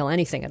 I don't feel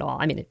anything at all.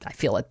 I mean, I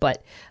feel it,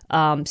 but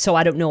so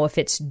I don't know if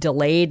it's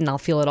delayed and I'll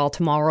feel it all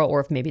tomorrow or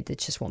if maybe it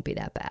just won't be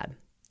that bad.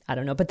 I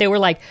don't know. But they were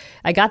like,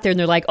 I got there and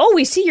they're like, oh,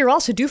 we see you're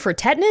also due for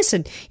tetanus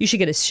and you should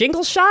get a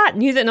shingle shot.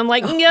 And I'm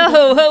like,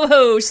 no,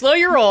 ho, slow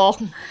your roll.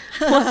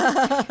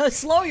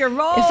 Slow your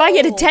roll. If I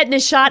get a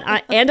tetanus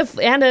shot and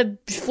a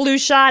flu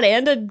shot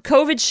and a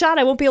COVID shot,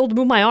 I won't be able to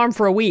move my arm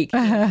for a week.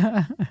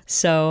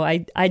 So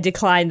I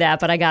declined that,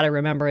 but I got to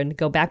remember and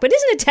go back. But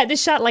isn't a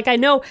tetanus shot, I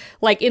know,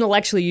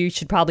 intellectually you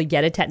should probably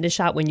get a tetanus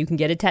shot when you can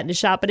get a tetanus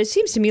shot, but it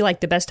seems to me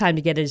like the best time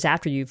to get it is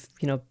after you've,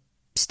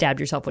 stabbed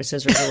yourself with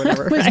scissors or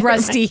whatever. With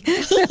rusty.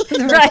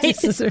 Right.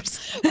 Scissors.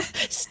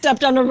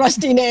 Stepped on a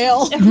rusty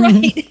nail.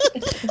 Right.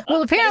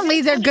 Well,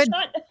 apparently they're good.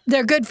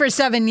 They're good for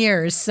 7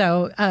 years.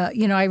 So,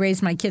 I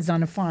raised my kids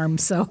on a farm,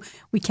 so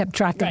we kept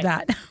track of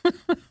that.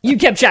 You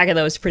kept track of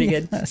those pretty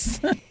good.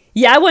 Yes.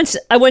 Yeah, I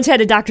once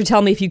had a doctor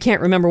tell me if you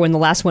can't remember when the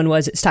last one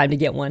was, it's time to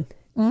get one.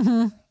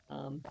 Mm-hmm.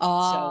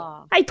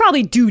 So I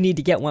probably do need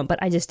to get one,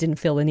 but I just didn't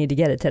feel the need to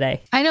get it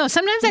today. I know.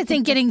 Sometimes I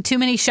think getting too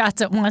many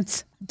shots at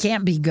once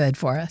can't be good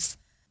for us.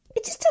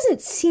 It just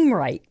doesn't seem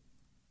right.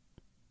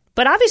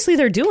 But obviously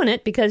they're doing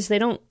it because they're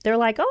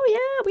like, oh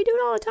yeah, we do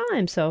it all the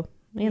time. So,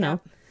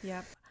 know.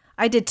 Yep.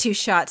 I did 2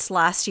 shots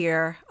last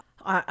year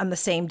on the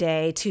same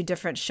day, 2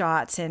 different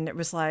shots. And it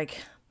was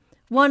like,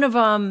 one of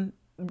them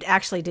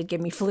actually did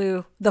give me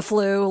the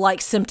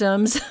flu-like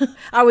symptoms.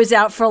 I was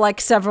out for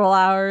several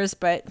hours,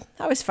 but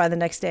I was fine the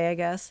next day, I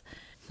guess.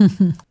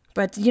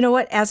 But you know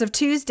what? As of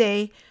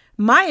Tuesday,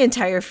 my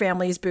entire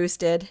family is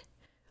boosted.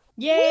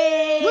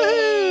 Yay!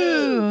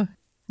 Woo!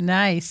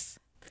 Nice.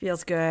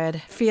 Feels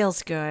good.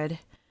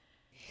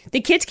 The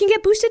kids can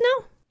get boosted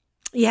now?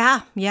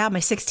 Yeah. My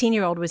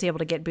 16-year-old was able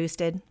to get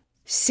boosted.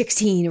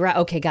 16, right?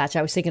 Okay, gotcha.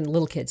 I was thinking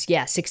little kids.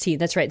 Yeah, 16.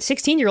 That's right.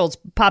 16-year-olds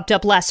popped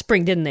up last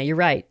spring, didn't they? You're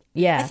right.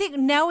 Yeah. I think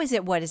now is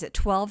it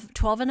 12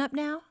 and up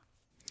now?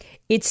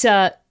 It's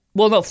 5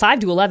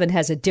 to 11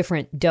 has a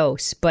different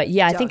dose, but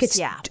yeah, I think it's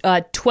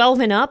 12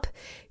 and up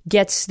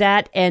gets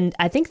that, and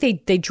I think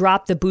they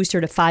dropped the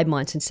booster to 5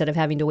 months instead of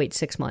having to wait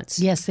 6 months.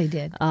 Yes, they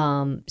did.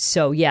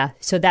 So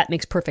that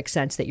makes perfect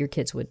sense that your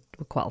kids would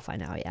qualify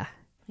now. Yeah.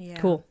 Yeah.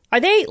 Cool.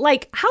 Are they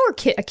how are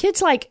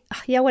kids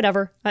yeah,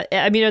 whatever.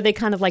 I mean, are they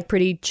kind of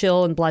pretty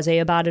chill and blasé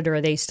about it, or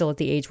are they still at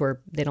the age where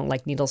they don't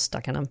like needles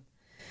stuck in them?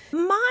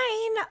 Mine,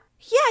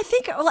 yeah, I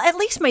think at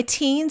least my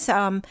teens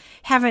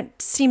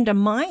haven't seemed to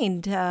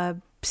mind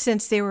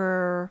since they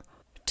were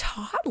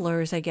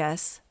toddlers, I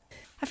guess.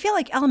 I feel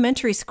like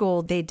elementary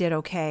school, they did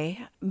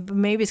okay. But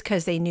maybe it's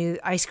because they knew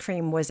ice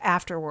cream was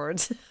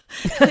afterwards.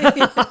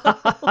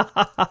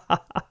 I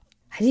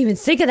didn't even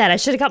think of that. I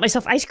should have got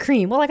myself ice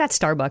cream. Well, I got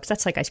Starbucks.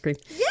 That's like ice cream.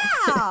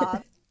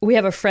 Yeah. We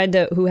have a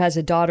friend who has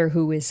a daughter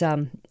who is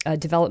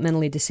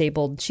developmentally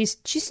disabled.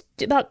 She's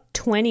about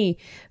 20,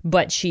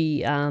 but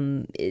she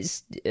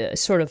is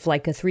sort of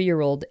like a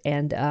 3-year-old.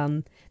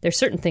 And there's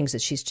certain things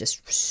that she's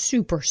just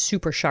super,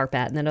 super sharp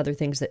at, and then other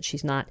things that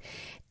she's not.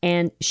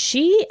 And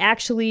she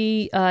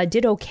actually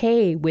did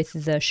okay with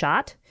the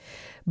shot,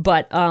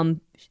 but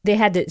they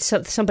had to.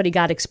 Somebody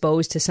got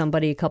exposed to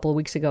somebody a couple of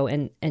weeks ago,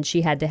 and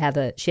she had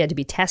to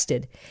be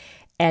tested.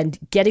 And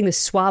getting the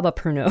swab up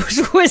her nose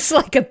was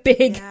like a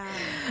big,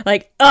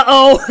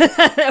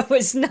 that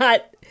was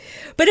not.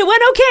 But it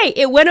went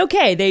okay. It went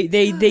okay.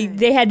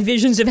 They had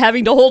visions of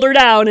having to hold her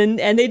down, and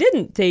they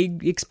didn't. They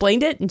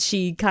explained it, and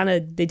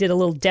they did a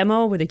little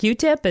demo with a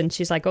Q-tip, and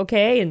she's like,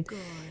 okay, and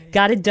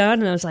got it done.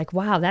 And I was like,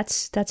 wow,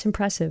 that's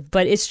impressive.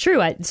 But it's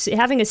true.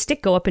 Having a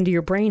stick go up into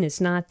your brain is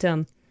not.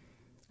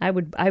 I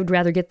would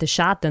rather get the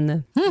shot than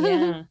the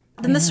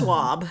Than the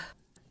swab.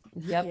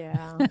 Yep.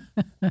 Yeah.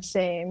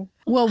 Same.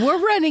 Well, we're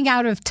running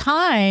out of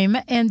time,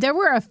 and there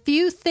were a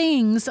few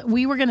things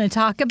we were going to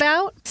talk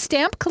about.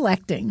 Stamp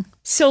collecting.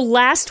 So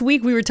last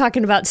week we were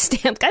talking about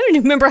stamp. I don't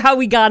even remember how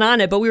we got on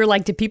it, but we were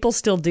like, do people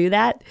still do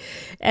that?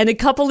 And a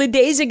couple of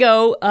days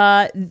ago,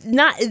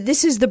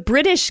 this is the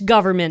British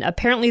government.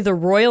 Apparently the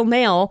Royal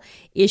Mail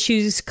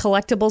issues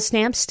collectible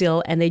stamps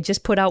still, and they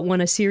just put out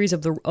a series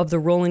of the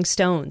Rolling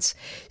Stones.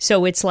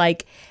 So it's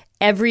like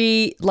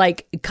every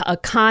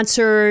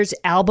concerts,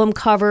 album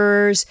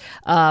covers,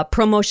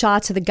 promo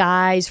shots of the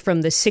guys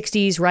from the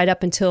 60s right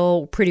up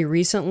until pretty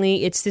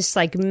recently. It's this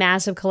like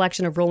massive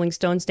collection of Rolling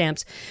Stone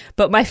stamps.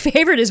 But my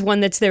favorite is one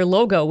that's their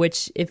logo,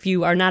 which if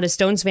you are not a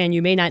Stones fan,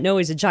 you may not know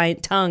is a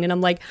giant tongue. And I'm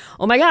like,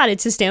 oh my God,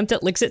 it's a stamp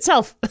that licks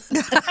itself.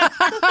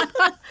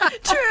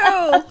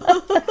 True.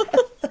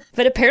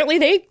 But apparently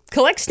they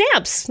collect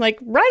stamps, like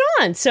right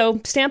on.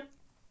 So stamp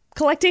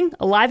collecting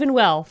alive and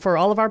well. For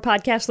all of our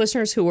podcast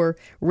listeners who were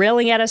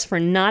railing at us for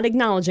not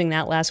acknowledging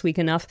that last week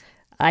enough,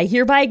 I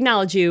hereby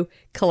acknowledge you.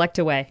 Collect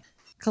away.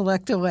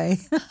 Collect away.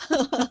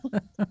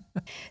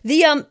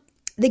 The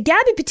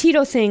Gabby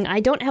Petito thing, I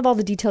don't have all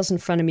the details in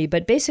front of me,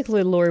 but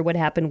basically, Lori, what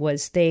happened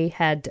was they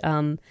had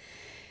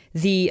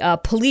the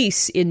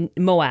police in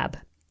Moab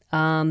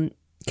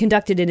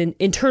conducted an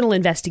internal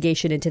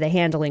investigation into the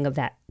handling of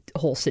that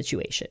whole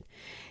situation.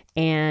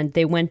 And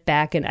they went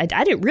back, and I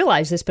didn't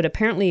realize this, but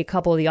apparently a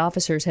couple of the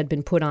officers had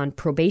been put on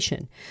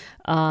probation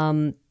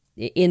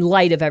in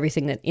light of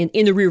everything that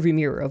in the rearview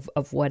mirror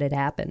of what had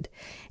happened.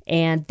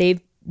 And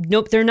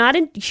they're not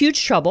in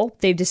huge trouble.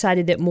 They've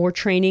decided that more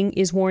training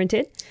is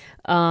warranted.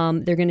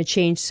 They're going to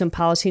change some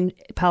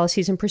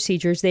policies and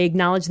procedures. They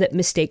acknowledge that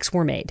mistakes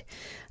were made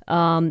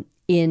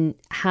in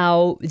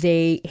how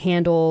they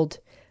handled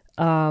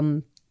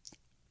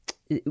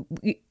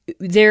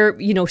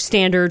their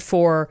standard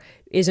for,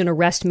 is an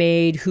arrest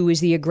made, who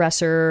is the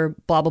aggressor,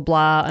 blah, blah,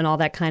 blah, and all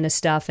that kind of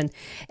stuff.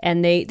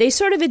 And they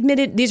sort of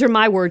admitted, these are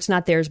my words,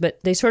 not theirs, but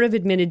they sort of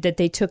admitted that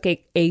they took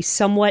a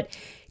somewhat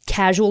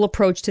casual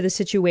approach to the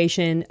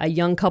situation, a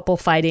young couple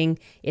fighting,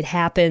 it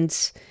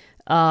happens.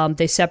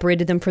 They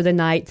separated them for the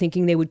night,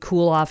 thinking they would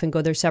cool off and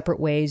go their separate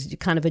ways,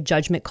 kind of a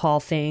judgment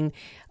call thing.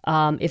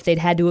 If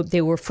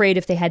they were afraid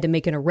if they had to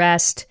make an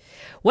arrest.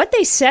 What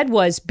they said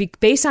was,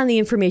 based on the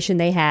information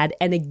they had,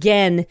 and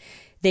again,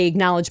 they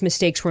acknowledged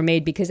mistakes were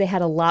made because they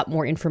had a lot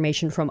more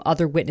information from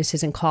other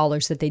witnesses and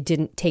callers that they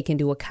didn't take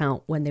into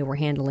account when they were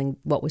handling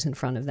what was in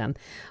front of them.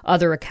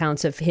 Other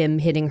accounts of him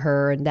hitting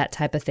her and that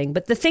type of thing.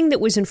 But the thing that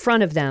was in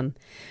front of them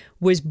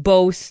was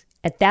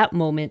at that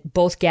moment,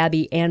 both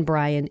Gabby and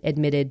Brian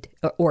admitted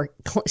or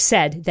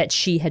said that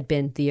she had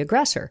been the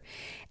aggressor.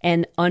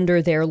 And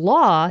under their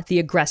law, the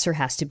aggressor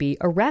has to be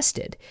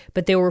arrested.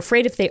 But they were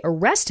afraid if they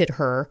arrested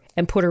her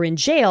and put her in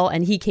jail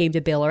and he came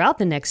to bail her out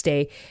the next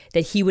day,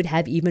 that he would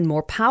have even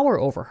more power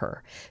over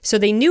her. So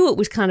they knew it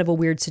was kind of a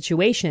weird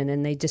situation,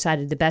 and they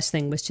decided the best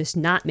thing was just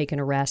not make an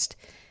arrest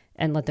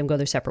and let them go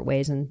their separate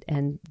ways.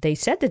 And they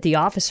said that the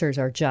officers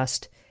are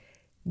just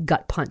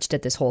gut punched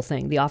at this whole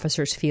thing. The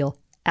officers feel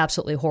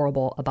absolutely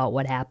horrible about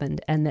what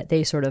happened, and that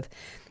they sort of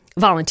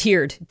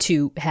volunteered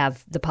to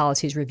have the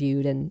policies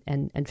reviewed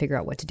and figure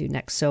out what to do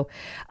next. So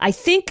I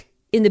think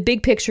in the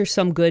big picture,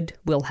 some good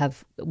will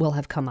have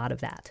come out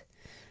of that.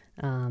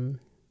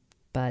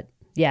 But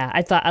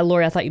yeah,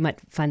 Lori, I thought you might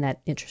find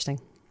that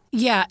interesting.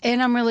 Yeah,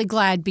 and I'm really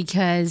glad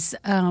because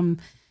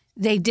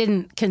they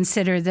didn't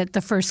consider that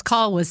the first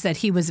call was that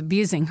he was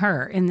abusing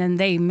her, and then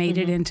they made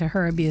it into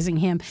her abusing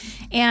him.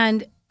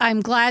 And I'm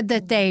glad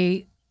that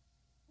they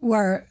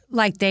were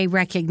like, they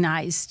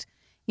recognized,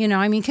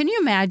 can you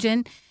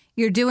imagine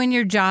you're doing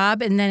your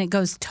job and then it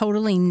goes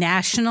totally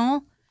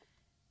national?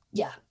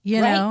 Yeah.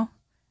 You know?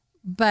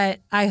 But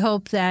I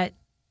hope that,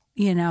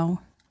 I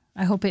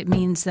hope it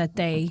means that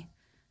they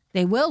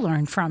will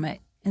learn from it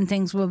and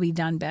things will be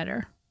done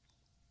better.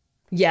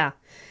 Yeah.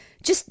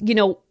 Just,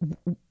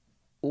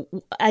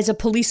 as a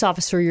police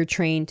officer, you're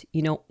trained,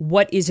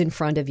 what is in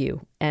front of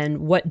you and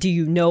what do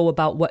you know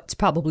about what's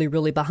probably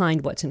really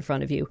behind what's in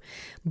front of you.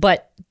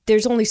 But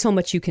there's only so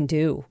much you can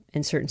do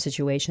in certain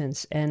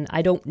situations. And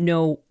I don't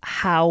know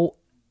how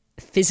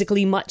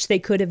physically much they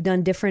could have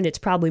done different. It's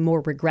probably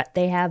more regret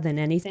they have than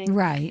anything.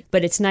 Right.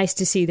 But it's nice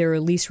to see they're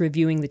at least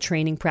reviewing the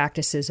training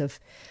practices of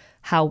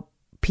how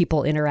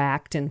people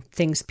interact and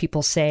things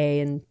people say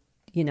and,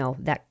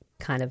 that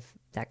kind of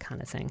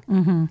thing.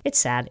 Mm-hmm. It's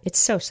sad. It's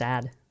so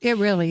sad. It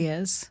really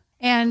is.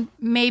 And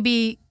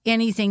maybe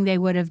anything they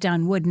would have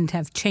done wouldn't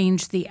have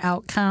changed the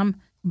outcome,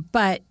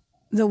 but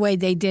the way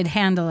they did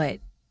handle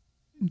it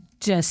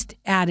just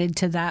added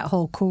to that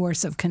whole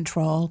coercive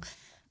control.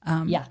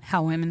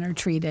 How women are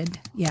treated.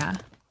 Yeah.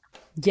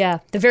 Yeah.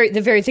 The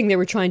very thing they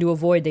were trying to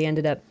avoid, they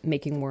ended up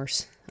making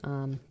worse.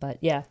 But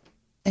yeah.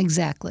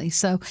 Exactly.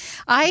 So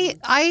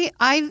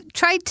I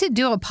tried to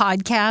do a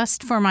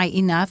podcast for my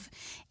Enough,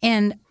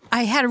 and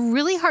I had a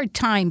really hard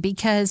time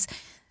because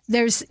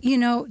there's,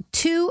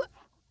 two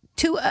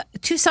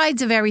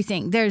sides of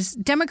everything. There's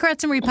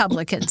Democrats and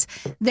Republicans.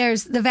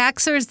 There's the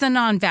vaxxers, the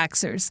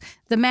non-vaxxers,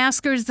 the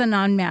maskers, the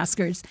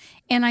non-maskers.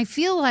 And I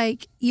feel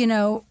like,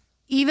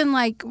 even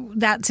like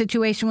that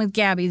situation with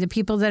Gabby, the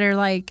people that are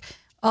like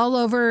all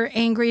over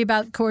angry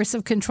about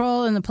coercive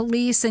control and the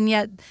police, and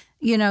yet,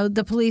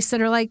 the police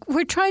that are like,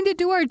 we're trying to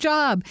do our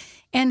job.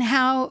 And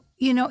how,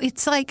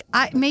 it's like,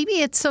 maybe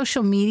it's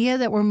social media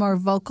that we're more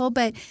vocal,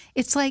 but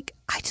it's like,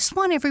 I just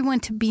want everyone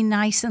to be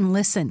nice and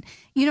listen.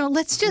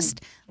 Let's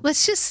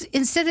just,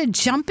 instead of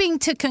jumping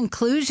to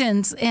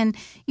conclusions. And,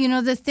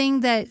 the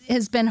thing that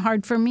has been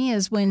hard for me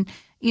is when,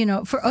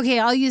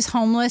 I'll use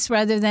homeless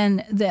rather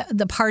than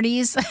the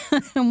parties,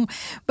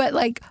 but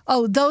like,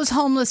 those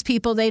homeless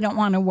people, they don't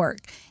want to work.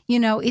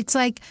 It's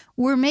like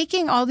we're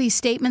making all these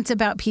statements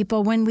about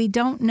people when we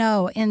don't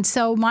know. And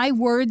so my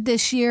word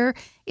this year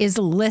is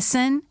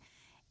listen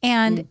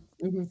and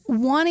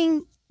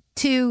wanting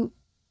to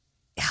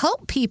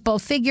help people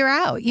figure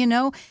out,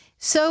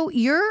 so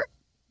you're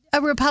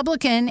a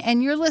Republican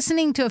and you're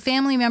listening to a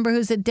family member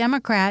who's a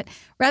Democrat,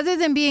 rather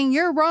than being,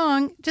 you're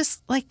wrong,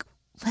 just like,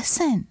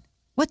 listen.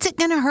 What's it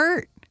going to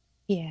hurt?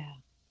 Yeah.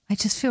 I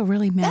just feel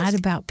really mad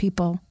about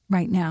people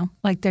right now.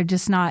 Like they're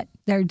just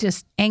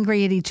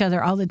angry at each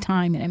other all the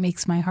time, and it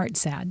makes my heart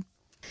sad.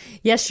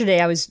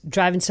 Yesterday, I was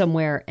driving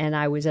somewhere, and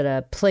I was at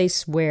a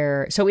place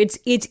where, so it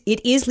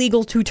is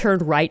legal to turn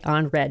right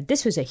on red.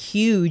 This was a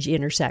huge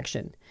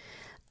intersection.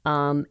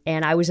 And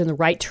I was in the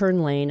right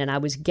turn lane, and I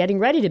was getting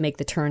ready to make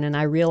the turn, and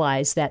I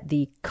realized that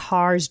the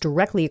cars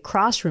directly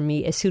across from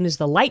me, as soon as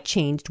the light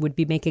changed, would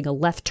be making a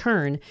left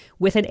turn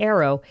with an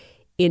arrow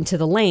into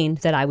the lane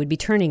that I would be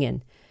turning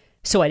in.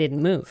 So I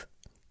didn't move.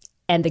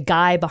 And the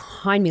guy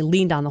behind me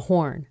leaned on the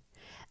horn.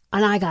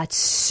 And I got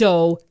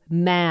so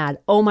mad.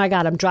 Oh my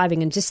God, I'm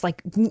driving and just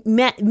like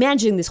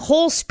imagining this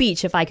whole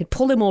speech if I could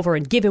pull him over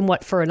and give him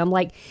what for. And I'm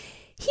like,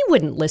 he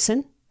wouldn't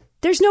listen.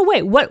 There's no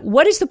way.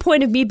 What is the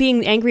point of me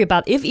being angry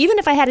about even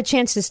if I had a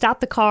chance to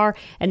stop the car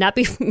and not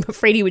be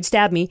afraid he would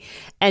stab me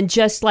and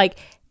just like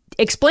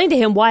explain to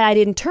him why I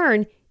didn't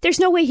turn, there's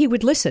no way he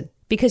would listen.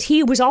 Because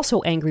he was also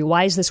angry.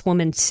 Why is this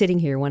woman sitting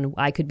here when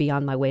I could be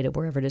on my way to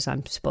wherever it is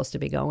I'm supposed to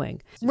be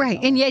going? Right.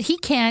 And yet he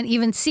can't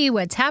even see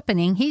what's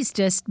happening. He's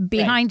just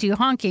behind you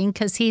honking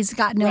because he's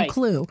got no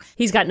clue.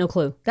 He's got no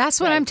clue.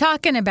 That's what I'm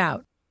talking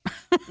about.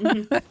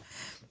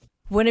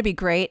 Wouldn't it be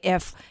great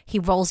if he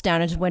rolls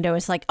down his window and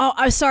it's like, oh,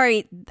 I'm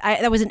sorry,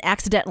 that was an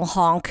accidental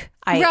honk.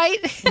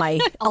 My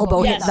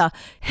elbow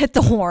hit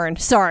the horn.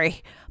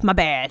 Sorry, my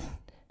bad.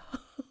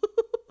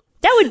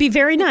 That would be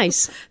very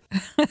nice.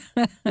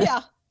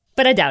 Yeah.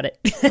 But I doubt it.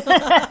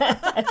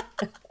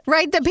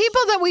 Right. The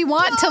people that we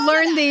want to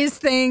learn these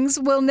things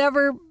will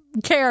never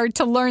care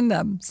to learn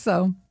them.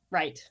 So.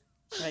 Right.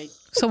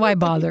 So why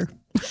bother?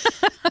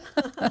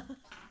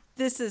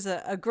 This is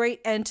a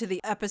great end to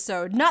the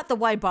episode. Not the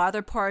why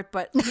bother part,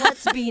 but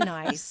let's be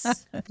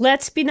nice.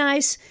 Let's be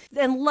nice.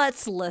 And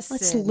let's listen.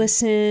 Let's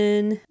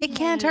listen. It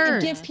can't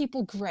hurt. And give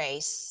people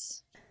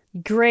grace.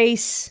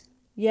 Grace.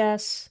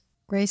 Yes.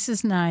 Grace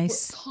is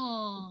nice.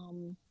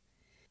 Calm.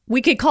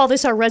 We could call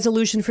this our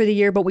resolution for the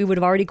year, but we would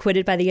have already quit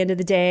it by the end of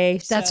the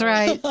day. That's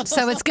right.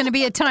 So it's going to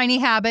be a tiny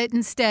habit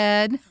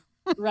instead.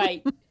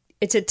 Right.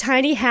 It's a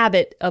tiny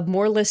habit of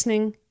more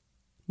listening,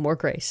 more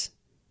grace.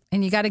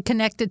 And you got to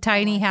connect a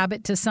tiny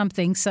habit to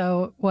something.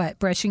 So what,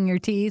 brushing your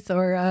teeth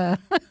or...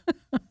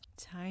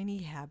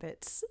 Tiny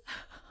habits.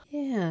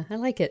 Yeah, I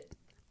like it.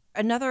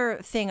 Another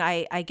thing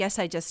I guess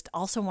I just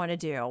also want to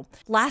do.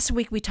 Last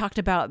week we talked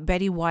about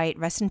Betty White,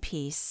 rest in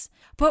peace,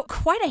 but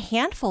quite a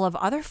handful of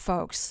other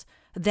folks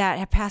that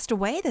have passed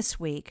away this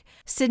week.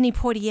 Sidney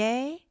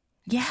Poitier.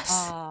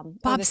 Yes.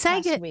 Bob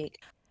Saget. Week.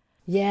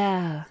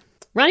 Yeah.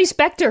 Ronnie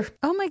Spector.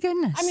 Oh, my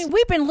goodness. I mean,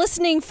 we've been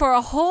listening for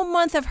a whole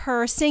month of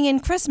her singing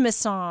Christmas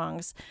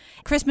songs.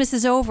 Christmas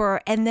is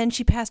over, and then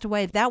she passed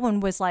away. That one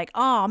was like,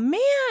 oh,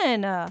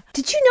 man.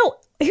 Did you know,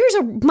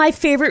 here's my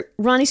favorite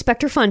Ronnie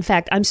Spector fun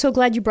fact. I'm so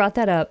glad you brought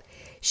that up.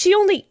 She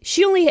only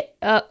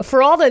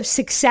for all the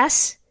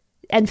success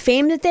and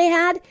fame that they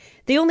had,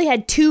 they only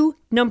had 2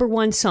 number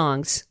 1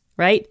 songs,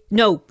 right?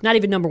 No, not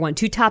even number 1,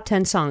 2 top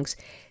 10 songs.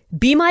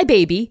 Be My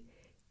Baby,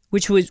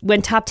 which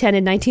went top 10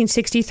 in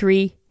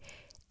 1963,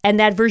 and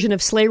that version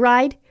of Sleigh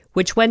Ride,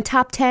 which went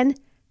top 10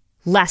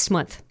 last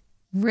month.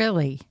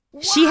 Really?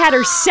 She had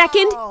her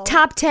second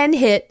top 10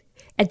 hit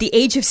at the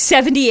age of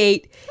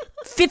 78,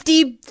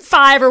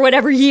 55 or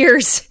whatever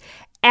years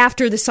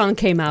after the song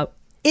came out.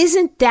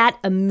 Isn't that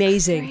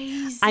amazing?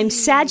 Crazy. I'm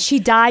sad she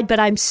died, but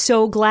I'm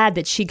so glad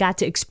that she got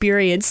to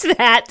experience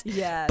that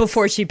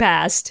before she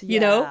passed, you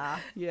know?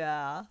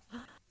 Yeah.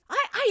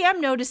 I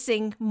am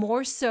noticing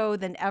more so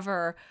than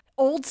ever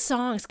old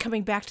songs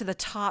coming back to the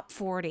top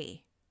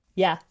 40.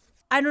 Yeah.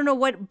 I don't know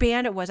what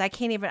band it was. I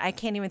can't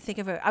even think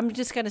of it. I'm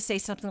just going to say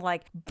something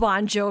like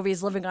Bon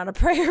Jovi's Living on a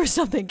Prayer or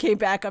something came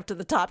back up to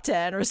the top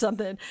 10 or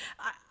something.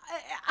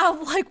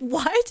 I'm like,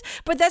 what?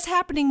 But that's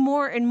happening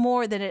more and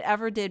more than it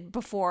ever did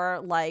before,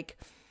 like,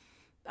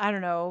 I don't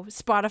know,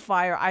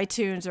 Spotify or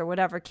iTunes or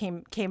whatever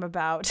came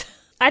about.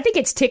 I think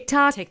it's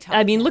TikTok.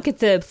 I mean, look at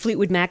the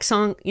Fleetwood Mac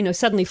song. You know,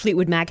 suddenly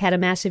Fleetwood Mac had a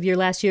massive year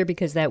last year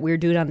because that weird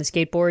dude on the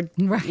skateboard,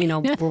 you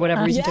know, for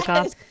whatever reason took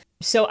off.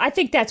 So I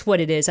think that's what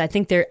it is. I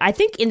think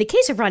in the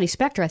case of Ronnie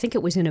Spector, I think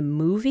it was in a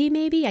movie,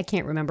 maybe. I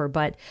can't remember,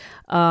 but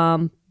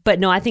no,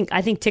 I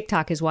think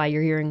TikTok is why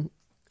you're hearing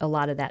a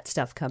lot of that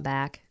stuff come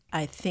back.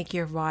 I think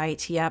you're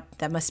right. Yep,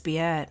 that must be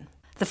it.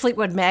 The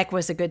Fleetwood Mac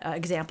was a good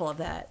example of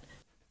that.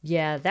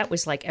 Yeah, that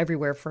was like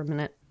everywhere for a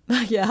minute.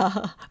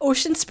 Yeah,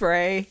 Ocean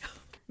Spray.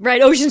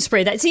 Right, Ocean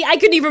Spray. See, I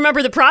couldn't even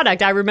remember the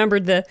product. I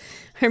remembered the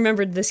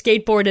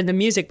skateboard and the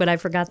music, but I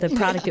forgot the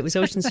product. It was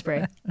Ocean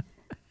Spray.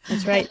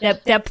 That's right.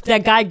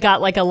 That guy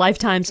got like a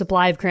lifetime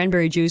supply of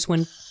cranberry juice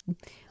when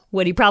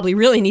what he probably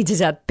really needs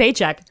is a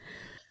paycheck.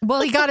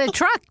 Well, he got a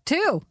truck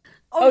too.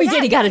 Oh, he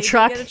did. He got a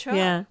truck.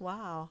 Yeah.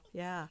 Wow.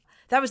 Yeah.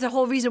 That was the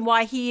whole reason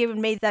why he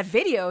even made that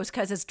video, is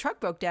because his truck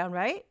broke down,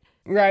 right?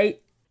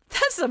 Right.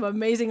 That's some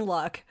amazing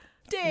luck.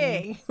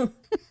 Dang.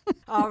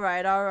 All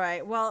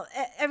right. Well,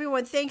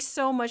 everyone, thanks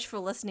so much for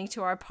listening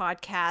to our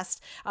podcast.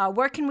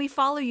 Where can we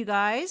follow you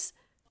guys?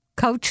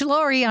 Coach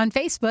Lori on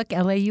Facebook,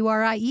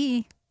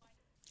 Laurie.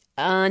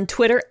 On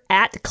Twitter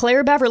at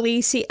Claire Beverly,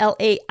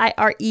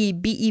 ClaireBeverly.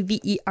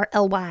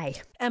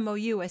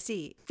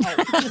 MOUSE.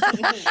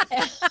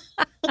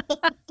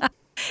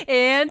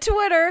 And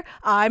Twitter,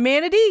 I'm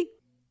Anna D.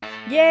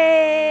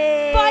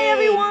 Yay! Bye,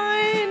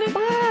 everyone.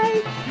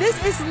 Bye.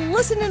 This is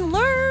Listen and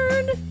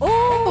Learn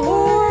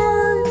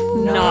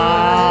or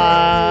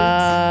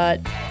Not.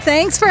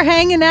 Thanks for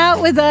hanging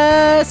out with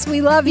us.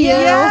 We love you.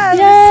 Yes.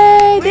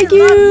 Yay! Thank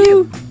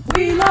you.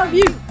 We love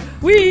you.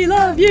 We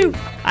love you.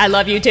 I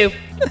love you too.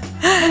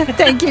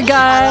 Thank you,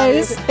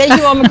 guys. Thank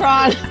you,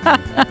 Omicron. All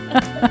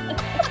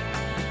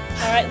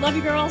right, love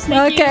you, girls.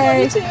 Thank you.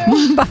 Okay. Love you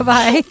too.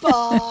 Bye-bye. Bye.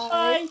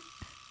 Bye.